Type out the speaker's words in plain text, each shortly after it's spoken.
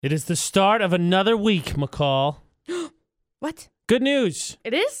It is the start of another week, McCall. What? Good news.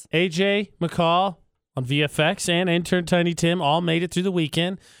 It is? AJ McCall on VFX and intern Tiny Tim all made it through the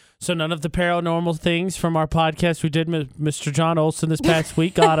weekend. So none of the paranormal things from our podcast we did with Mr. John Olson this past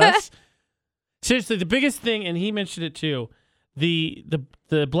week got us. Seriously, the biggest thing, and he mentioned it too, the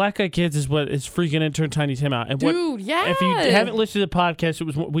Black Eyed Kids is what is freaking intern Tiny Tim out. And Dude, yeah. If you haven't listened to the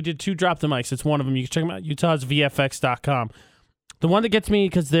podcast, we did 2 Drop the Mics. It's one of them. You can check them out, utahsvfx.com. The one that gets me,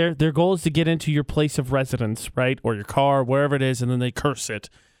 because their goal is to get into your place of residence, right, or your car, wherever it is, and then they curse it,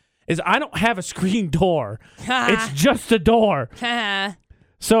 is I don't have a screen door. It's just a door.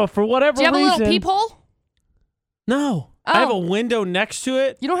 So for whatever reason... Do you have a little peephole? No. I have a window next to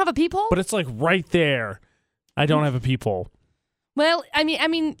it. You don't have a peephole? But it's like right there. I don't have a peephole. Well, I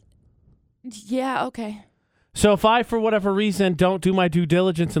mean, yeah, okay. So if I, for whatever reason, don't do my due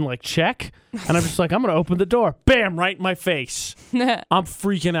diligence and like check, and I'm just like, I'm going to open the door. Bam, right in my face. I'm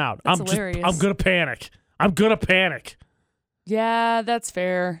freaking out. That's hilarious. I'm going to panic. Yeah, that's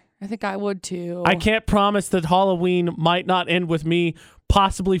fair. I think I would too. I can't promise that Halloween might not end with me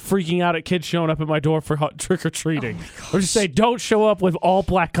possibly freaking out at kids showing up at my door for trick-or-treating. Or just say, don't show up with all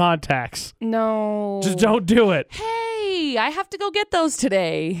black contacts. No. Just don't do it. Hey, I have to go get those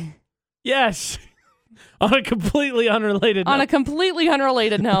today. Yes. On a completely unrelated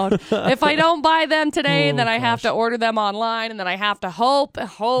note. If I don't buy them today, then I have to order them online, and then I have to hope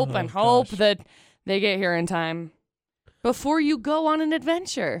that they get here in time before you go on an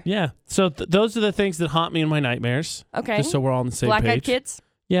adventure. Yeah. So those are the things that haunt me in my nightmares. Okay. Just so we're all on the same page. Black Eyed Kids?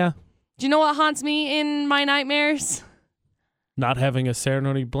 Yeah. Do you know what haunts me in my nightmares? Not having a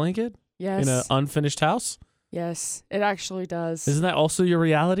ceremony blanket? Yes. In an unfinished house? Yes, it actually does. Isn't that also your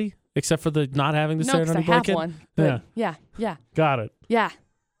reality? Except for the not having the ceremony No, blanket? because I have one. Yeah. Got it. Yeah.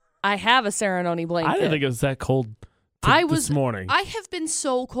 I have a ceremony blanket. I didn't think it was that cold this morning. I have been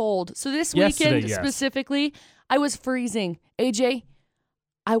so cold. So this Yesterday, weekend yes. specifically, I was freezing. AJ,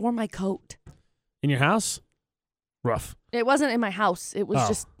 I wore my coat. In your house? Rough. It wasn't in my house. It was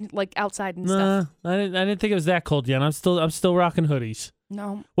just like outside and stuff. I didn't think it was that cold yet. I'm still rocking hoodies.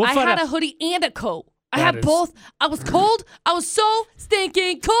 No. I had a hoodie and a coat. I had both. I was cold. I was so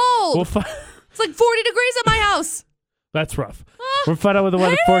stinking cold. It's like 40 degrees at my house. That's rough. We'll find out what the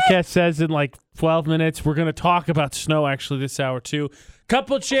weather forecast says in like 12 minutes. We're going to talk about snow actually this hour too.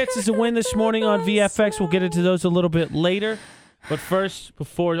 Couple chances to win this morning on VFX. We'll get into those a little bit later. But first,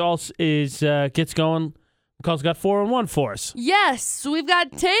 before it all gets going, McCall's got 4-1 for us. Yes. So we've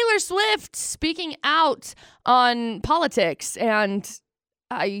got Taylor Swift speaking out on politics, and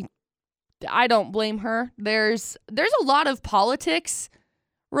I don't blame her. There's a lot of politics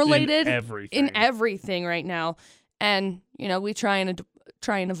related in everything right now. And, we try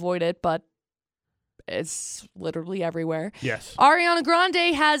and avoid it, but it's literally everywhere. Yes. Ariana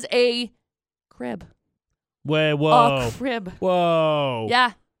Grande has a crib. Whoa. A crib. Whoa.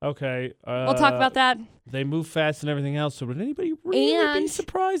 Yeah. Okay. We'll talk about that. They move fast and everything else, so would anybody really be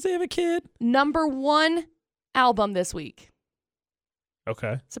surprised they have a kid? #1 album this week.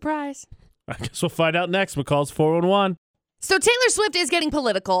 Okay. Surprise. I guess we'll find out next. McCall's 4-1. So Taylor Swift is getting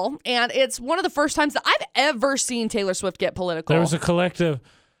political, and it's one of the first times that I've ever seen Taylor Swift get political. There was a collective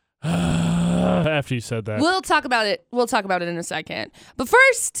after you said that. We'll talk about it. We'll talk about it in a second. But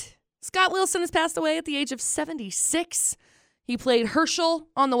first, Scott Wilson has passed away at the age of 76. He played Herschel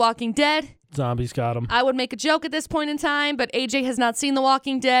on The Walking Dead. Zombies got him. I would make a joke at this point in time, but AJ has not seen The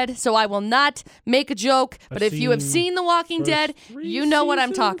Walking Dead, so I will not make a joke. But if you have seen The Walking Dead, you know what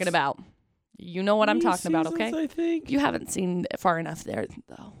I'm talking about. You know what I'm talking about, okay? I think. You haven't seen far enough there,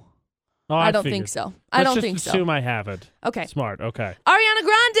 though. Oh, I don't think so. Let's just assume I haven't. Okay. Smart, okay. Ariana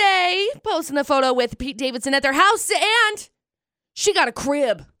Grande posting a photo with Pete Davidson at their house, and she got a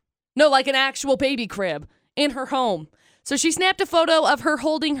crib. No, like an actual baby crib in her home. So she snapped a photo of her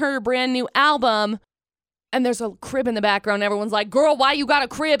holding her brand new album, and there's a crib in the background. Everyone's like, girl, why you got a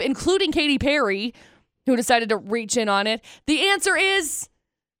crib? Including Katy Perry, who decided to reach in on it. The answer is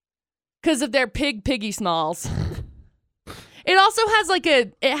because of their piggy smalls. It also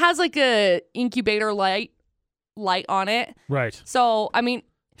has like a incubator light on it. Right. So, I mean,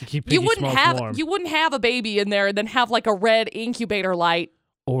 to keep you wouldn't have a baby in there and then have like a red incubator light.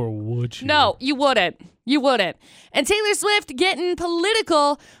 Or would you? No, you wouldn't. And Taylor Swift getting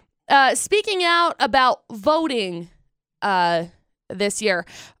political, speaking out about voting this year.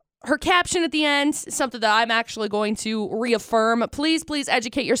 her caption at the end, something that I'm actually going to reaffirm. Please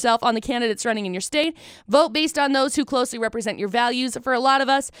educate yourself on the candidates running in your state. Vote based on those who closely represent your values. For a lot of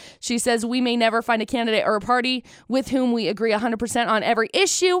us, she says, we may never find a candidate or a party with whom we agree 100% on every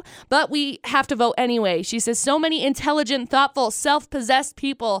issue, but we have to vote anyway. She says, so many intelligent, thoughtful, self-possessed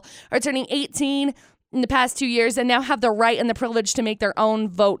people are turning 18 in the past 2 years and now have the right and the privilege to make their own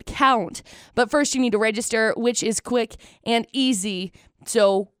vote count. But first, you need to register, which is quick and easy.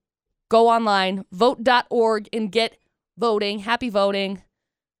 So go online, vote.org, and get voting. Happy voting.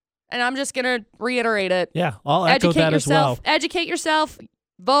 And I'm just going to reiterate it. Yeah, I'll echo that as well. Educate yourself.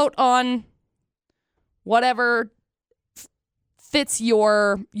 Vote on whatever fits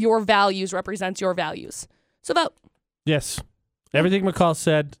your values, represents your values. So vote. Yes. Everything McCall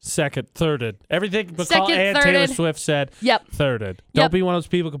said, second, thirded. Everything McCall Second, and thirded. Taylor Swift said, thirded. Don't be one of those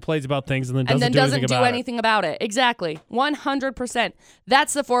people who complains about things and then doesn't do anything about it. Exactly. 100%.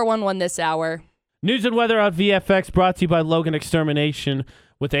 That's the 411 this hour. News and weather on VFX brought to you by Logan Extermination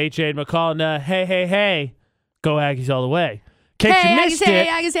with AJ McCall. And hey, go Aggies all the way. In case you missed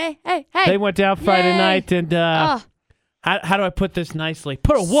it, hey. they went down Friday night and how do I put this nicely?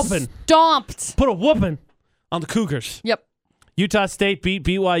 Put a whooping. Stomped. Put a whooping on the Cougars. Yep. Utah State beat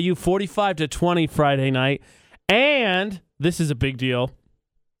BYU 45-20 Friday night. And this is a big deal.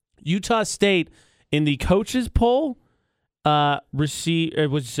 Utah State in the coaches poll coaches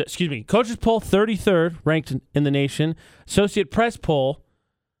poll 33rd ranked in the nation. Associate press poll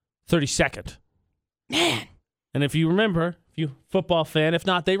 32nd. Man. And if you remember, if you football fan, if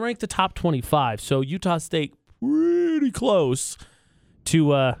not, they ranked the top 25. So Utah State pretty close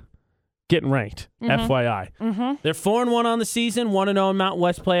to getting ranked, FYI. Mm-hmm. They're 4-1 on the season, 1-0 in Mountain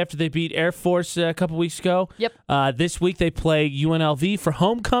West play after they beat Air Force a couple weeks ago. Yep. This week they play UNLV for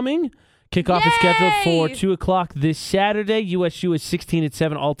homecoming. Kickoff is scheduled for 2 o'clock this Saturday. USU is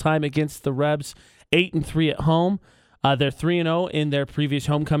 16-7 all-time against the Rebs, 8-3 at home. They're 3-0 in their previous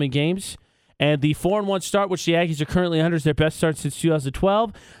homecoming games. And the 4-1 start, which the Aggies are currently under, is their best start since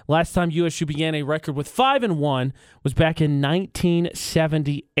 2012. Last time USU began a record with 5-1 was back in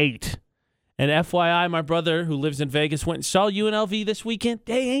 1978. And FYI, my brother, who lives in Vegas, went and saw UNLV this weekend.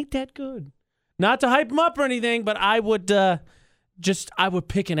 They ain't that good. Not to hype them up or anything, but I would pick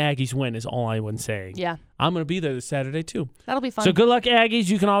an Aggies win is all I would say. Yeah. I'm going to be there this Saturday, too. That'll be fun. So good luck, Aggies.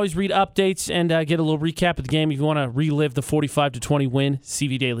 You can always read updates and get a little recap of the game if you want to relive the 45-20 win,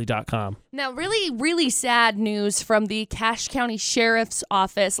 cvdaily.com. Now, really, really sad news from the Cache County Sheriff's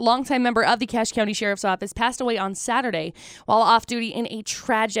Office. Longtime member of the Cache County Sheriff's Office passed away on Saturday while off duty in a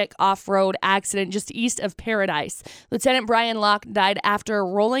tragic off-road accident just east of Paradise. Lieutenant Brian Locke died after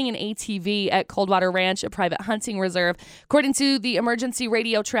rolling an ATV at Coldwater Ranch, a private hunting reserve. According to the emergency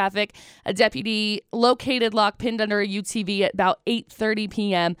radio traffic, a deputy located Locke pinned under a UTV at about 8:30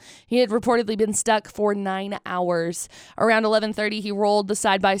 p.m. He had reportedly been stuck for 9 hours. Around 11:30, he rolled the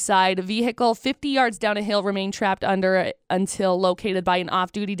side-by-side vehicle 50 yards down a hill, remained trapped under it until located by an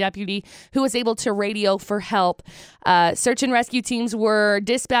off-duty deputy who was able to radio for help. Search and rescue teams were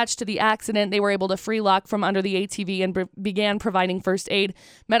dispatched to the accident. They were able to free Locke from under the ATV and began providing first aid.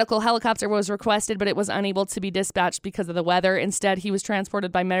 Medical helicopter was requested, but it was unable to be dispatched because of the weather. Instead, he was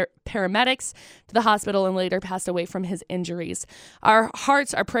transported by paramedics to the hospital and later passed away from his injuries. Our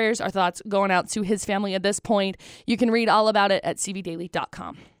hearts, our prayers, our thoughts going out to his family at this point. You can read all about it at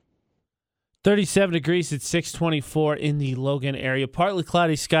cvdaily.com. 37 degrees at 624 in the Logan area. Partly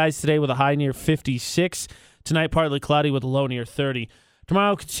cloudy skies today with a high near 56. Tonight, partly cloudy with a low near 30.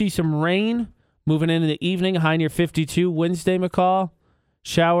 Tomorrow, could see some rain moving into the evening, high near 52. Wednesday, McCall,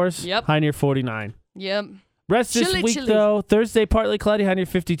 showers, high near 49. Yep. Rest this week, though. Thursday, partly cloudy, high near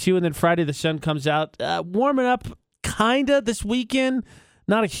 52. And then Friday, the sun comes out. Warming up kind of this weekend.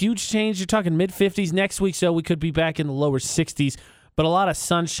 Not a huge change. You're talking mid-50s. Next week, so we could be back in the lower 60s. But a lot of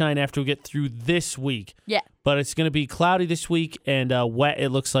sunshine after we get through this week. Yeah. But it's going to be cloudy this week and wet, it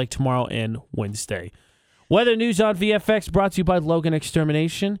looks like, tomorrow and Wednesday. Weather news on VFX brought to you by Logan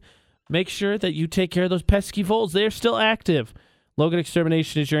Extermination. Make sure that you take care of those pesky voles. They're still active. Logan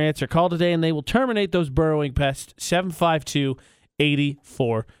Extermination is your answer. Call today and they will terminate those burrowing pests. 752-8450.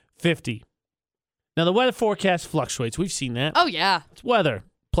 Now, the weather forecast fluctuates. We've seen that. Oh, yeah. It's weather.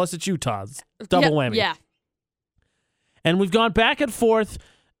 Plus, it's Utah. It's double whammy. Yeah. And we've gone back and forth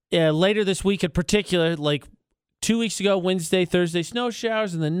later this week in particular, like 2 weeks ago, Wednesday, Thursday, snow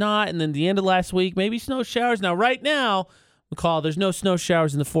showers, and then not. And then the end of last week, maybe snow showers. Now, right now, McCall, there's no snow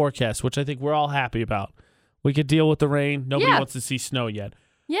showers in the forecast, which I think we're all happy about. We could deal with the rain. Nobody wants to see snow yet.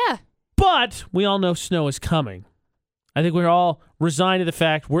 Yeah. But we all know snow is coming. I think we're all resigned to the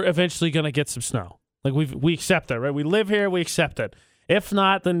fact we're eventually going to get some snow. Like we accept that, right? We live here, we accept it. If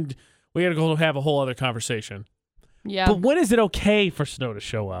not, then we got to go have a whole other conversation. Yeah. But when is it okay for snow to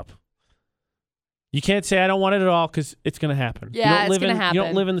show up? You can't say I don't want it at all because it's going to happen. Yeah, it's going to happen. You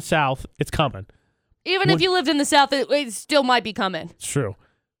don't live in the South. It's coming. Even if you lived in the South, it still might be coming. It's true.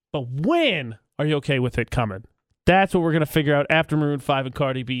 But when are you okay with it coming? That's what we're going to figure out after Maroon 5 and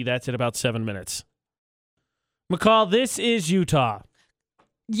Cardi B. That's in about 7 minutes. McCall, this is Utah.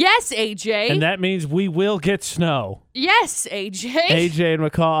 Yes, AJ. And that means we will get snow. Yes, AJ. AJ and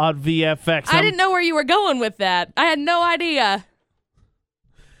McCall on VFX. I didn't know where you were going with that. I had no idea.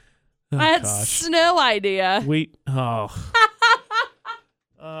 I had no idea.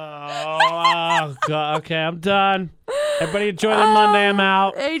 Oh, God. Okay, I'm done. Everybody enjoy their Monday. I'm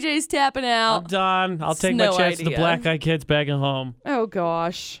out. AJ's tapping out. I'm done. I'll take my chance with the Black Eyed Kids bagging home. Oh,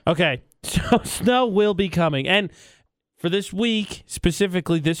 gosh. Okay, so snow will be coming. And for this week,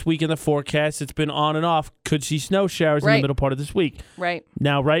 specifically this week in the forecast, it's been on and off. Could see snow showers in the middle part of this week. Right.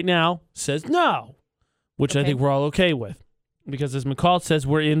 Right now, says no, which I think we're all okay with. Because as McCall says,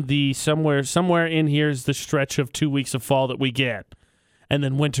 we're in the somewhere in here is the stretch of 2 weeks of fall that we get. And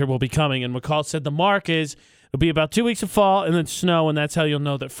then winter will be coming. And McCall said the mark is it'll be about 2 weeks of fall and then snow, and that's how you'll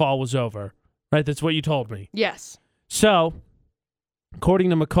know that fall was over. Right? That's what you told me. Yes. So, according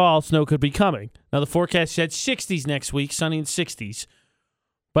to McCall, snow could be coming. Now, the forecast said 60s next week, sunny and 60s.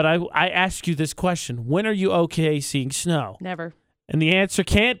 But I ask you this question. When are you okay seeing snow? Never. And the answer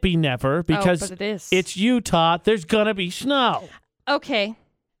can't be never because but it is. It's Utah. There's going to be snow. Okay.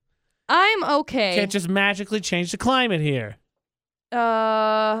 I'm okay. Can't just magically change the climate here.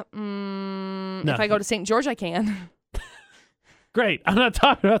 No. If I go to St. George, I can. Great. I'm not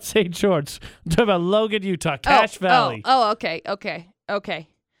talking about St. George. I'm talking about Logan, Utah, Cache Valley. Okay.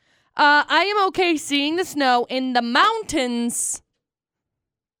 I am okay seeing the snow in the mountains.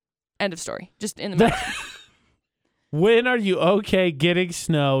 End of story. Just in the mountains. When are you okay getting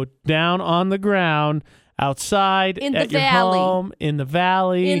snow down on the ground, outside, in at the your valley. Home, in the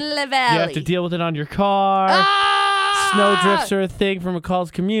valley? In the valley. You have to deal with it on your car. Snow drifts are a thing for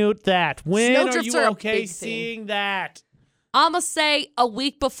McCall's commute. When are you okay seeing that? I'm going to say a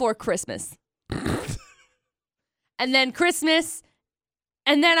week before Christmas. And then Christmas,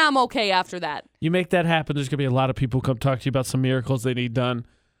 and then I'm okay after that. You make that happen, there's going to be a lot of people come talk to you about some miracles they need done.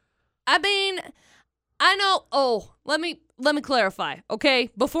 I mean, I know. Oh, let me clarify, okay?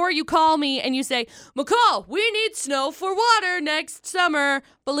 Before you call me and you say, McCall, we need snow for water next summer.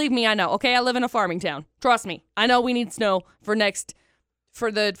 Believe me, I know. Okay, I live in a farming town. Trust me, I know we need snow for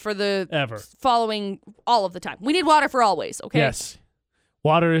the ever following all of the time. We need water for always. Okay. Yes,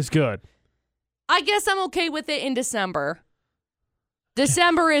 water is good. I guess I'm okay with it in December.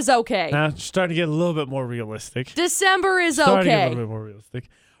 December is okay. Now it's starting to get a little bit more realistic. December is starting to get a okay. little bit more realistic.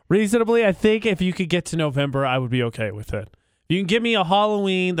 Reasonably, I think if you could get to November, I would be okay with it. If you can give me a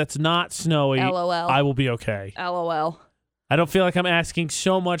Halloween that's not snowy, LOL. I will be okay. LOL. I don't feel like I'm asking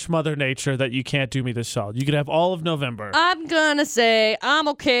so much Mother Nature that you can't do me this solid. You could have all of November. I'm gonna say I'm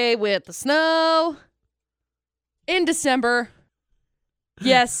okay with the snow in December.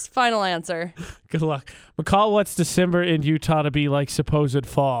 Yes, final answer. Good luck. McCall wants December in Utah to be like supposed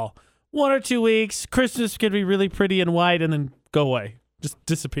fall. 1 or 2 weeks. Christmas could be really pretty and white and then go away. Just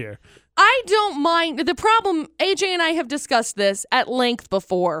disappear. I don't mind. The problem, AJ and I have discussed this at length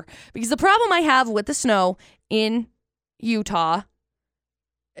before, because the problem I have with the snow in Utah,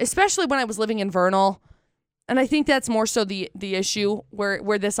 especially when I was living in Vernal, and I think that's more so the issue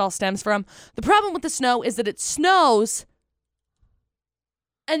where this all stems from. The problem with the snow is that it snows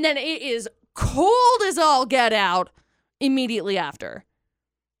and then it is cold as all get out immediately after.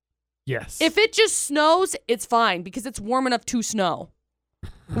 Yes. If it just snows, it's fine because it's warm enough to snow.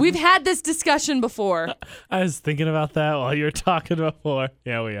 We've had this discussion before. I was thinking about that while you were talking before.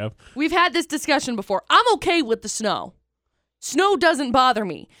 Yeah, we have. We've had this discussion before. I'm okay with the snow. Snow doesn't bother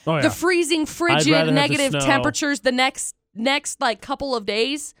me. Oh, yeah. The freezing, frigid, negative temperatures the next like couple of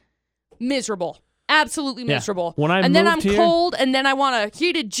days, miserable. Absolutely miserable. When I and then I'm moved here, cold, and then I want a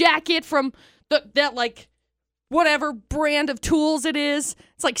heated jacket from that like whatever brand of tools it is.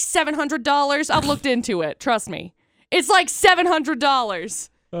 It's like $700. I've looked into it. Trust me. It's like $700.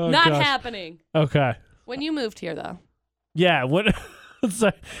 Oh, Not gosh. happening. Okay. When you moved here, though. Yeah. What?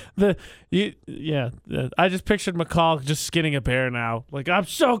 Sorry, I just pictured McCall just skinning a bear now. Like, I'm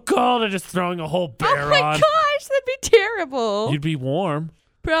so cold and just throwing a whole bear on. Oh my gosh, that'd be terrible. You'd be warm.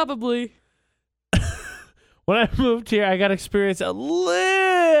 Probably. When I moved here, I got to experience a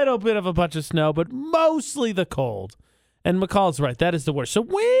little bit of a bunch of snow, but mostly the cold. And McCall's right. That is the worst. So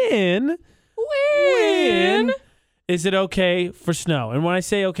when is it okay for snow? And when I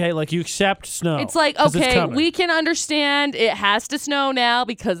say okay, like you accept snow. It's like, 'cause it's okay, coming. we can understand it has to snow now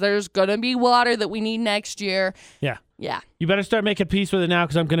because there's going to be water that we need next year. Yeah. Yeah. You better start making peace with it now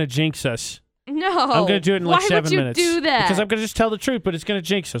because I'm going to jinx us. No. I'm going to do it in like 7 Why would minutes. you do that? Because I'm going to just tell the truth, but it's going to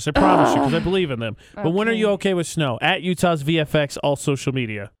jinx us. I promise you because I believe in them. But when are Okay. you okay with snow? At Utah's VFX, all social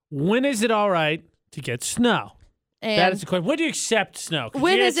media. When is it all right to get snow? And That is the question. When do you accept snow? 'Cause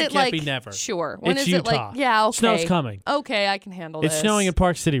when the is answer it can't like, be never. sure. When It's is it like, Utah. yeah, okay. Snow's coming. Okay, I can handle It's this. snowing in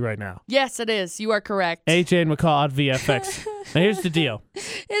Park City right now. Yes, it is. You are correct. AJ and McCall on VFX. Now here's the deal.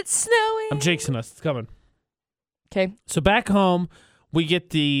 It's snowing. I'm jinxing us. It's coming. Okay. So back home, we get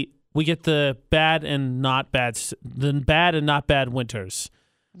the bad and not bad winters.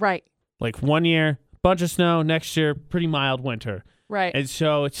 Right. Like 1 year, bunch of snow. Next year, pretty mild winter. Right. And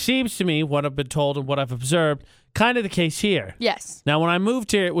so it seems to me, what I've been told and what I've observed, kind of the case here. Yes. Now, when I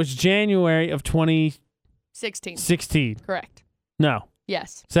moved here, it was January of 2016. 16. Correct. No,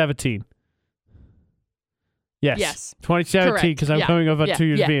 Yes. 17. Yes. Yes. 2017, because I'm Yeah. coming up on 2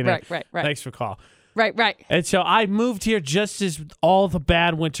 years being right, here. right. Thanks for call. Right. And so I moved here just as all the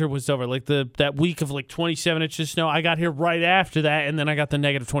bad winter was over. Like that week of like 27 inches of snow, I got here right after that, and then I got the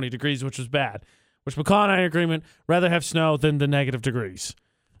negative 20 degrees, which was bad. Which McCall and I are in agreement, rather have snow than the negative degrees.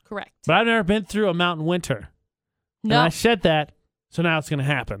 Correct. But I've never been through a mountain winter. No. And I said that, so now it's going to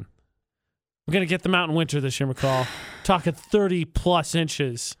happen. We're going to get the mountain winter this year, McCall. Talking 30-plus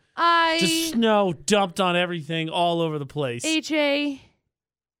inches. Just snow dumped on everything all over the place. AJ,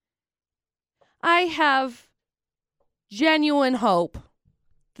 I have genuine hope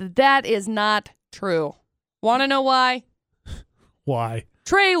that is not true. Want to know why? Why?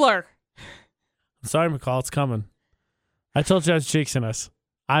 Trailer. Sorry, McCall, it's coming. I told you I was jinxing us.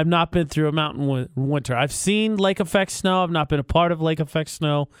 I've not been through a mountain winter. I've seen lake effect snow. I've not been a part of lake effect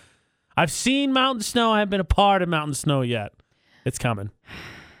snow. I've seen mountain snow. I haven't been a part of mountain snow yet. It's coming.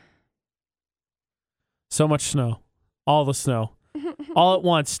 So much snow. All the snow. All at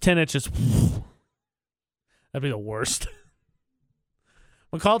once. 10 inches. That'd be the worst.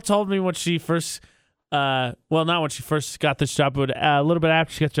 McCall told me when she first... not when she first got this job, but a little bit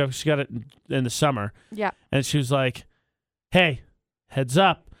after she got the job, she got it in the summer. Yeah. And she was like, hey, heads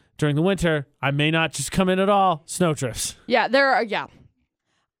up, during the winter, I may not just come in at all. Snow drifts. Yeah, yeah.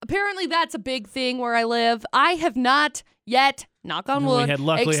 Apparently that's a big thing where I live. I have not yet, knock on wood,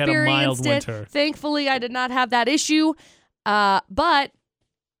 Luckily had a mild experienced it. winter. Thankfully, I did not have that issue. But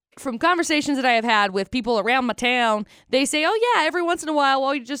from conversations that I have had with people around my town, they say, oh yeah, every once in a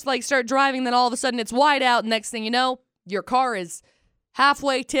while you just like start driving, then all of a sudden it's wide out. Next thing you know, your car is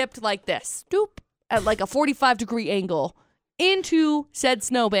halfway tipped like this, doop, at like a 45-degree angle into said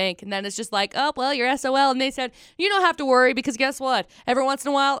snowbank. And then it's just like, oh, well, you're SOL. And they said, you don't have to worry because guess what? Every once in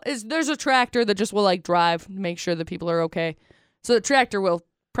a while, there's a tractor that just will like drive to make sure that people are okay. So the tractor will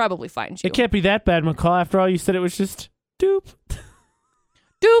probably find you. It can't be that bad, McCall. After all, you said it was just doop.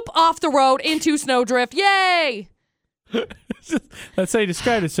 Doop off the road into snowdrift. Yay! That's how you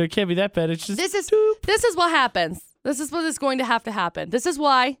described it, so it can't be that bad. It's just This is doop. what happens. This is what is going to happen. This is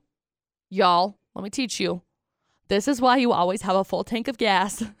why, y'all, let me teach you. This is why you always have a full tank of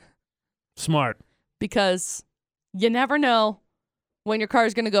gas. Smart. Because you never know when your car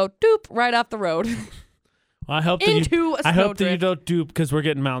is going to go doop right off the road. Well, I hope into a I hope that you snowdrift. don't dupe because we're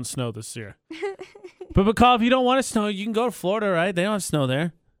getting mountain snow this year. But McCall, if you don't want to snow, you can go to Florida, right? They don't have snow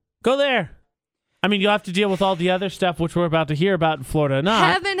there. Go there. I mean, you'll have to deal with all the other stuff which we're about to hear about in Florida or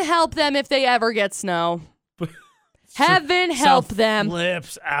not. Heaven help them if they ever get snow. Heaven help them.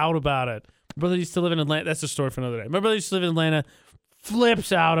 Flips out about it. My brother used to live in Atlanta. That's a story for another day. My brother used to live in Atlanta.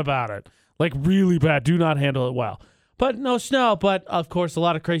 Flips out about it. Like really bad. Do not handle it well. But no snow. But of course, a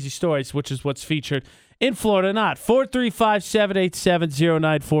lot of crazy stories, which is what's featured in Florida. Not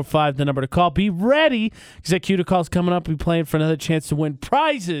 435-787-0945. The number to call. Be ready because that Q call's coming up. We'll be playing for another chance to win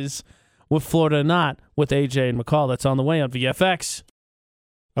prizes with Florida Not with AJ and McCall. That's on the way on VFX.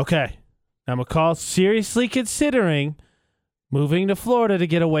 Okay. Now McCall's seriously considering moving to Florida to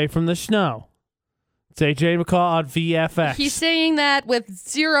get away from the snow. It's AJ McCall on VFX. He's saying that with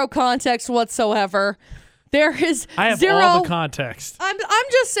zero context whatsoever. There is I have zero. all the context. I'm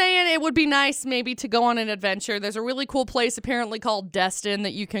just saying it would be nice maybe to go on an adventure. There's a really cool place apparently called Destin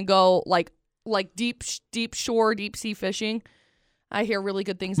that you can go like deep shore, deep sea fishing. I hear really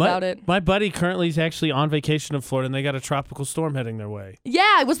good things about it. My buddy currently is actually on vacation in Florida, and they got a tropical storm heading their way.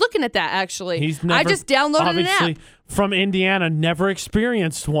 Yeah, I was looking at that actually. I just downloaded an obviously app. From Indiana, never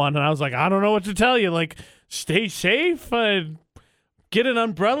experienced one, and I was like, I don't know what to tell you. Like, stay safe. Get an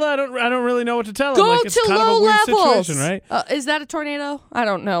umbrella. I don't really know what to tell him. Go Like, it's to kind low of a weird levels. situation, right? Is that a tornado? I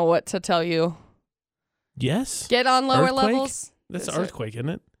don't know what to tell you. Yes. Get on lower Earthquake? levels. That's an earthquake, isn't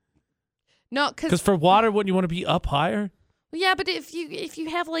it? No, because for water, wouldn't you want to be up higher? Yeah, but if you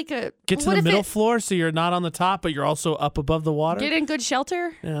have like a get to the middle floor, so you're not on the top, but you're also up above the water. Get in good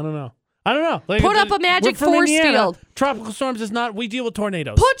shelter. Yeah, I don't know. Like, put up a magic force field. Tropical storms is not. We deal with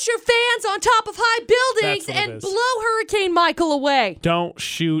tornadoes. Put your fans on top of high buildings and blow Hurricane Michael away. Don't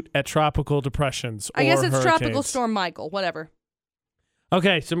shoot at tropical depressions. I guess it's hurricanes. Tropical Storm Michael. Whatever.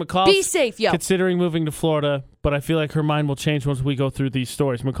 Okay, so McCall. Be safe, yo. Considering moving to Florida, but I feel like her mind will change once we go through these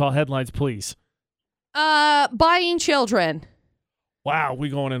stories. McCall, headlines, please. Buying children. Wow, we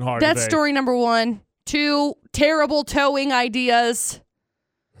going in hard. That's today. story number 1. 2, terrible towing ideas.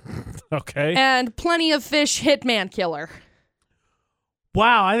 Okay. And plenty of fish hitman killer.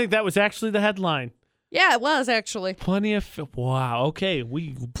 Wow, I think that was actually the headline. Yeah, it was actually. Plenty of wow. Okay,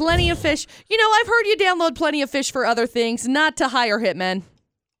 Plenty of fish. You know, I've heard you download Plenty of Fish for other things, not to hire hitmen.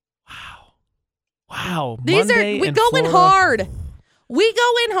 Wow. We go in hard. We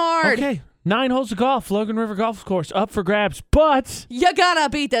go in hard. Okay. 9 holes of golf, Logan River Golf Course, up for grabs, but you gotta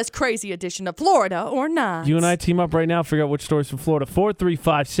beat this crazy edition of Florida or not. You and I team up right now, figure out which story's from Florida.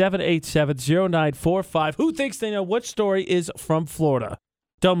 435-787-0945. Who thinks they know which story is from Florida?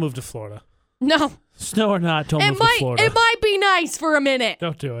 Don't move to Florida. No. Snow or not, don't move to Florida. It might be nice for a minute.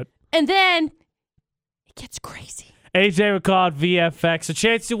 Don't do it. And then it gets crazy. AJ McCall at VFX. A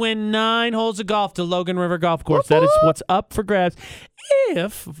chance to win 9 holes of golf to Logan River Golf Course. That is what's up for grabs.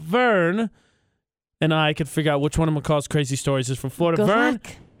 If Vern and I could figure out which one of McCall's crazy stories is from Florida. Good Vern, luck.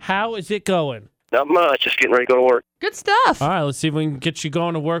 how is it going? Not much. Just getting ready to go to work. Good stuff. All right, let's see if we can get you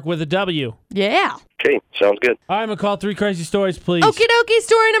going to work with a W. Yeah. Okay, sounds good. All right, McCall, 3 crazy stories, please. Okie dokie,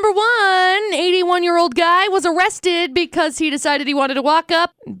 story number 1. 81-year-old guy was arrested because he decided he wanted to walk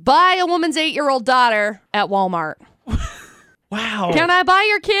up and buy a woman's 8-year-old daughter at Walmart. Wow. Can I buy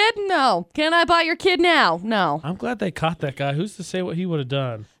your kid? No. Can I buy your kid now? No. I'm glad they caught that guy. Who's to say what he would have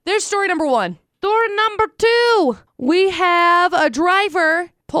done? There's story number 1. Story number 2. We have a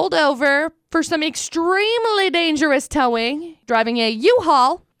driver pulled over for some extremely dangerous towing, driving a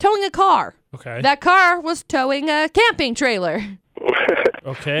U-Haul, towing a car. Okay. That car was towing a camping trailer.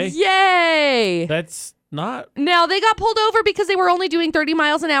 Okay. Yay! That's not... Now, they got pulled over because they were only doing 30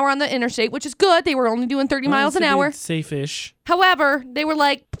 miles an hour on the interstate, which is good. They were only doing 30 miles an hour. Safe-ish. However, they were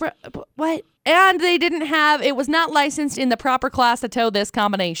like, what? And they didn't have, it was not licensed in the proper class to tow this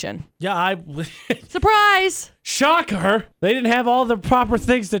combination. Yeah, Surprise! Shocker! They didn't have all the proper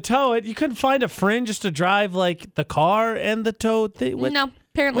things to tow it. You couldn't find a friend just to drive, like, the car and the tow thing? No,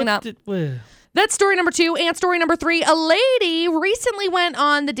 apparently not. That's story number 2. And story number 3, a lady recently went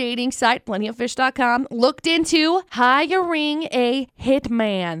on the dating site, plentyoffish.com, looked into hiring a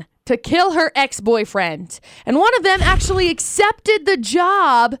hitman to kill her ex-boyfriend. And one of them actually accepted the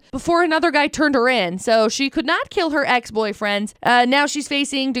job before another guy turned her in. So she could not kill her ex-boyfriend. Now she's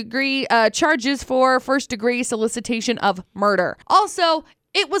facing charges for first-degree solicitation of murder. Also,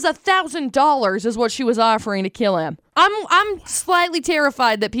 it was $1,000 is what she was offering to kill him. I'm slightly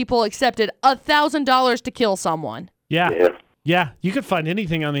terrified that people accepted $1,000 to kill someone. Yeah. You could find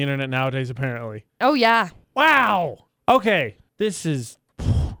anything on the internet nowadays, apparently. Oh, yeah. Wow. Okay. This is...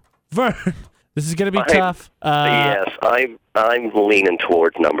 Vern, this is going to be tough. Yes, I'm leaning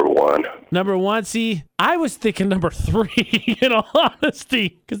towards number 1. Number 1, see, I was thinking number 3, in all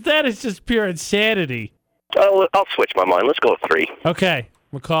honesty, because that is just pure insanity. I'll switch my mind. Let's go with 3. Okay,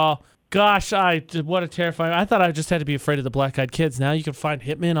 McCall. Gosh, what a terrifying... I thought I just had to be afraid of the black-eyed kids. Now you can find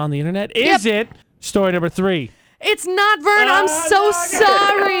hitmen on the internet. Is it story number 3? It's not, Vern. I'm so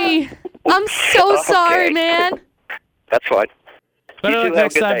sorry. I'm so sorry, man. That's fine. Better luck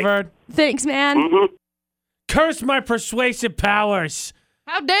next time, Vern. Thanks, man. Mm-hmm. Curse my persuasive powers.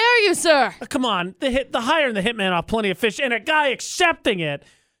 How dare you, sir? Come on, the hiring the hitman off Plenty of Fish and a guy accepting it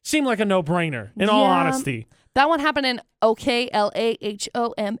seemed like a no-brainer, in all honesty. That one happened in Oklahoma.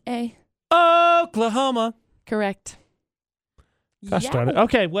 Oklahoma. Correct. Gosh darn it.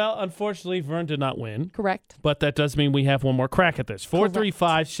 Okay, well, unfortunately, Vern did not win. Correct. But that does mean we have one more crack at this.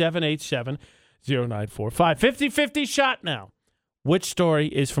 435-787-0945. 50-50 shot now. Which story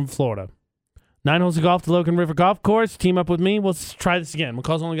is from Florida? 9 holes of golf to Logan River Golf Course. Team up with me. We'll try this again.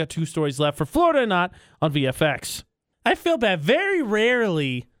 McCall's only got 2 stories left for Florida or not on VFX. I feel bad. Very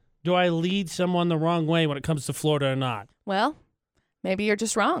rarely do I lead someone the wrong way when it comes to Florida or not. Well, maybe you're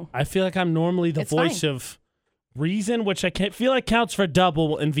just wrong. I feel like I'm normally the voice of reason, which I can't feel like counts for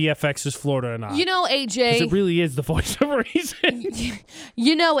double in VFX's Florida or not. You know, AJ. Because it really is the voice of reason.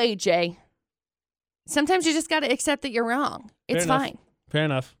 You know, AJ. Sometimes you just got to accept that you're wrong. It's fine. Fair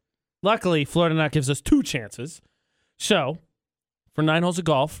enough. Luckily, Florida Not gives us 2 chances. So, for 9 holes of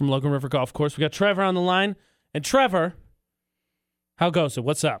golf from Logan River Golf Course. We got Trevor on the line. And Trevor, how goes it?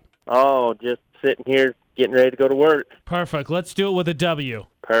 What's up? Oh, just sitting here getting ready to go to work. Perfect. Let's do it with a W.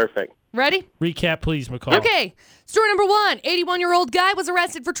 Perfect. Ready? Recap, please, McCall. Okay. Story number 1. 81-year-old guy was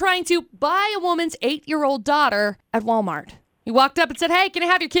arrested for trying to buy a woman's 8-year-old daughter at Walmart. He walked up and said, "Hey, can I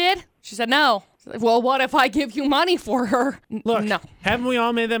have your kid?" She said, "No." "Well, what if I give you money for her?" Look, no. Haven't we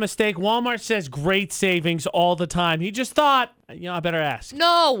all made that mistake? Walmart says great savings all the time. He just thought, I better ask.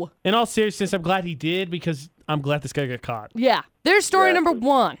 No. In all seriousness, I'm glad he did because I'm glad this guy got caught. Yeah. There's story number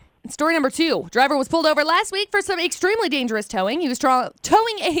 1. Story number 2. Driver was pulled over last week for some extremely dangerous towing. He was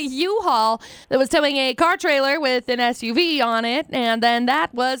towing a U-Haul that was towing a car trailer with an SUV on it, and then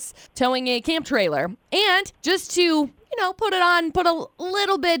that was towing a camp trailer. And just to, put a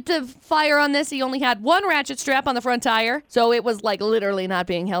little bit of fire on this, he only had one ratchet strap on the front tire, so it was literally not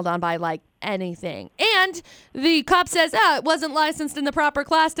being held on by anything. And the cop says, it wasn't licensed in the proper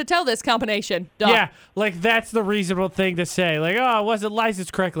class to tow this combination. Duh. Yeah, that's the reasonable thing to say. It wasn't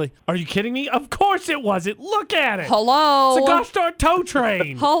licensed correctly. Are you kidding me? Of course it wasn't. Look at it. Hello. It's a gosh darn tow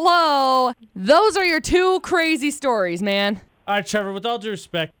train. Hello. Those are your 2 crazy stories, man. All right, Trevor, with all due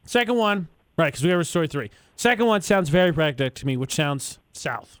respect, second one, right, because we have story 3. Second one sounds very pragmatic to me, which sounds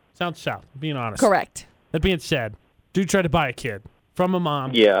south. Being honest. Correct. That being said, dude tried to buy a kid from a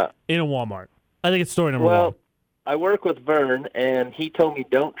mom Yeah. in a Walmart. I think it's story number 1. Well, I work with Vern, and he told me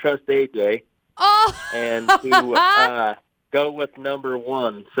don't trust AJ Oh. and to go with number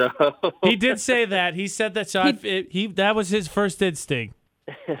 1. So He did say that. He said that. So that was his first instinct.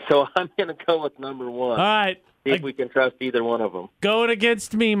 so I'm going to go with number 1. All right. See if we can trust either one of them. Going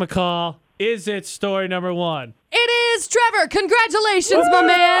against me, McCall. Is it story number 1? It is, Trevor. Congratulations, my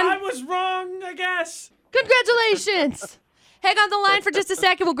man. I was wrong, I guess. Congratulations. Hang on the line for just a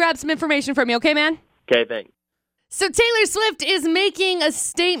second. We'll grab some information from you, okay, man? Okay, thanks. So Taylor Swift is making a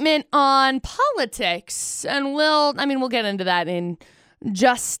statement on politics, and we'll get into that in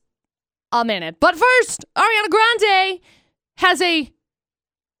just a minute. But first, Ariana Grande has a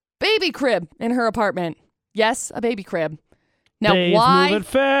baby crib in her apartment. Yes, a baby crib. Now, Days why? moving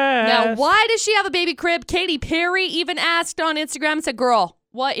fast. Now, why does she have a baby crib? Katy Perry even asked on Instagram and said, "Girl,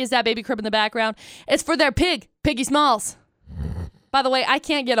 what is that baby crib in the background?" It's for their pig, Piggy Smalls. By the way, I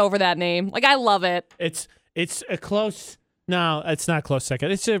can't get over that name. I love it. It's a close. No, it's not close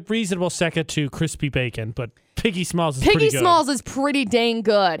second. It's a reasonable second to Crispy Bacon, but Piggy Smalls is pretty good. Piggy Smalls is pretty dang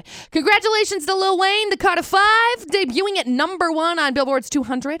good. Congratulations to Lil Wayne, the Carter 5, debuting at number 1 on Billboard's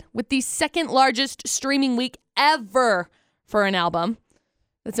 200 with the second largest streaming week ever for an album.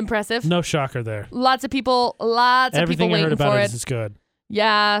 That's impressive. No shocker there. Lots of people Everything I waiting heard about for it it. is good.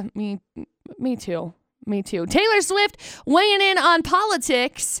 Yeah, me too. Me too. Taylor Swift weighing in on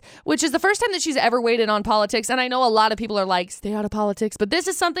politics, which is the first time that she's ever weighed in on politics. And I know a lot of people are like, stay out of politics. But this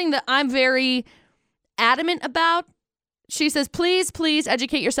is something that I'm very adamant about. She says, please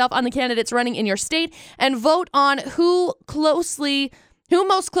educate yourself on the candidates running in your state and vote on who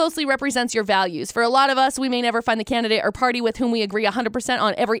most closely represents your values. For a lot of us, we may never find the candidate or party with whom we agree 100%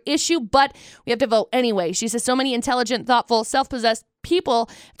 on every issue, but we have to vote anyway. She says so many intelligent, thoughtful, self-possessed people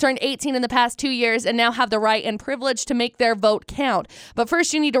turned 18 in the past 2 years and now have the right and privilege to make their vote count. But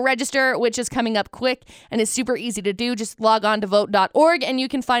first, you need to register, which is coming up quick and is super easy to do. Just log on to vote.org and you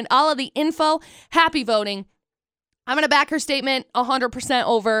can find all of the info. Happy voting. I'm going to back her statement 100%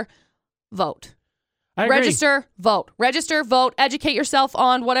 over. Vote. I agree. Register, vote, educate yourself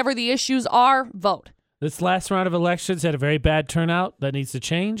on whatever the issues are, vote. This last round of elections had a very bad turnout. That needs to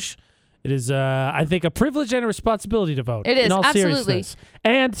change. It is, I think, a privilege and a responsibility to vote. It is, in all absolutely. seriousness.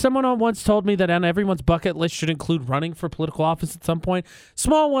 And someone once told me that on everyone's bucket list should include running for political office at some point.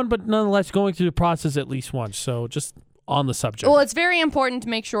 Small one, but nonetheless going through the process at least once. So just on the subject. Well, it's very important to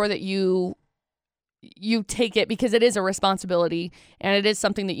make sure that you take it because it is a responsibility and it is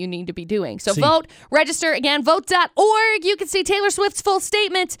something that you need to be doing. So vote, register, again, vote.org. You can see Taylor Swift's full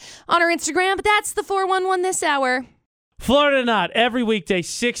statement on her Instagram, but that's the 411 this hour. Florida or not, every weekday,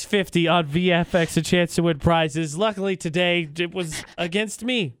 6:50 on VFX, a chance to win prizes. Luckily today, it was against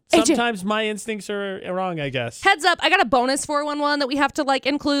me. Sometimes my instincts are wrong, I guess. Heads up, I got a bonus 411 that we have to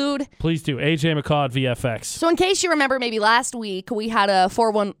include. Please do. AJ McCall at VFX. So in case you remember, maybe last week we had a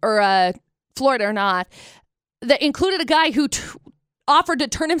 411 or a Florida or not that included a guy who offered to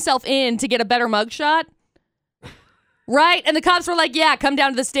turn himself in to get a better mugshot. Right? And the cops were like, yeah, come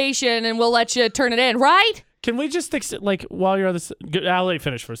down to the station and we'll let you turn it in. Right? Can we just, while you're on this, I'll let you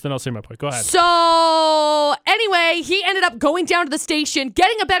finish first, then I'll say my point. Go ahead. So, anyway, he ended up going down to the station,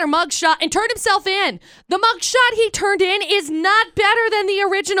 getting a better mugshot, and turned himself in. The mugshot he turned in is not better than the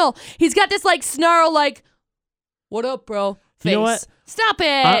original. He's got this, snarl, what up, bro? face. You know what? Stop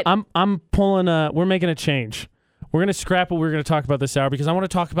it. I'm pulling we're making a change. We're going to scrap what we're going to talk about this hour because I want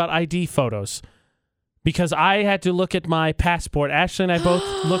to talk about ID photos. Because I had to look at my passport. Ashley and I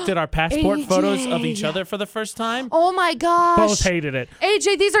both looked at our passport AJ. photos of each other for the first time. Oh my gosh. Both hated it.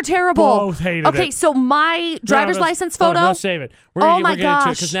 AJ, these are terrible. Both hated it. Okay, so my driver's license photo. No, save it. We're going to get into it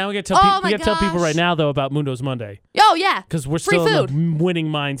gosh. because now we got to tell, Oh my tell people gosh. right now, though, about Mundo's Monday. Oh, yeah. Because we're Free still food. in the winning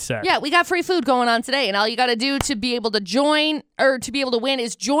mindset. Yeah, we got free food going on today, and all you got to do to be able to join or to be able to win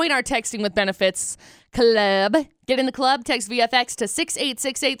is join our Texting with Benefits club. Get in the club, text VFX to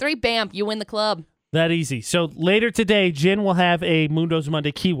 68683. Bam, you win the club. That easy. So later today, Jen will have a Mundo's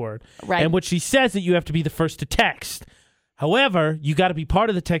Monday keyword. Right. And what she says that you have to be the first to text. However, you got to be part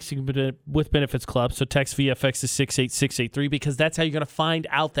of the Texting with Benefits Club. So text VFX to 68683 because that's how you're going to find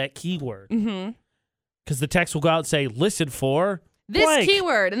out that keyword. Mm-hmm. Because the text will go out and say, listen for This blank.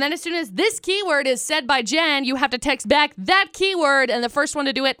 keyword. And then as soon as this keyword is said by Jen, you have to text back that keyword, and the first one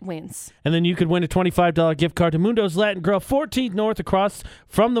to do it wins. And then you could win a $25 gift card to Mundo's Latin Grill, 14th North across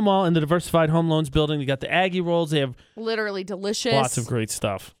from the mall in the Diversified Home Loans building. They got the Aggie rolls. They have Literally delicious. lots of great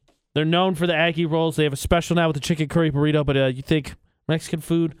stuff. They're known for the Aggie rolls. They have a special now with the chicken curry burrito, but you think Mexican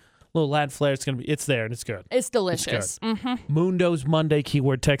food, a little Latin flair, it's there and it's good. It's delicious. Mm-hmm. Mundo's Monday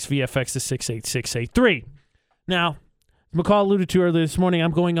keyword text VFX to 68683. Now, McCall alluded to earlier this morning,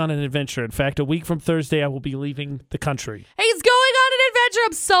 I'm going on an adventure. In fact, a week from Thursday, I will be leaving the country. He's going on an adventure.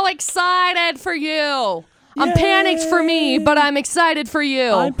 I'm so excited for you. I'm panicked for me, but I'm excited for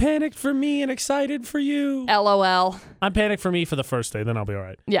you. I'm panicked for me and excited for you. LOL. I'm panicked for me for the first day, then I'll be all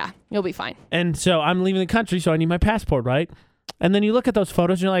right. Yeah, you'll be fine. And so I'm leaving the country, so I need my passport, right? And then you look at those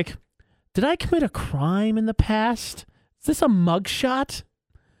photos and you're like, did I commit a crime in the past? Is this a mugshot?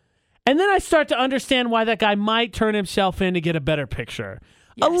 And then I start to understand why that guy might turn himself in to get a better picture.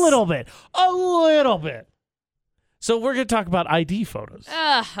 Yes. A little bit. So we're going to talk about ID photos. Do you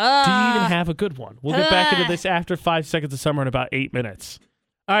even have a good one? We'll get back into this after 5 seconds of summer in about 8 minutes.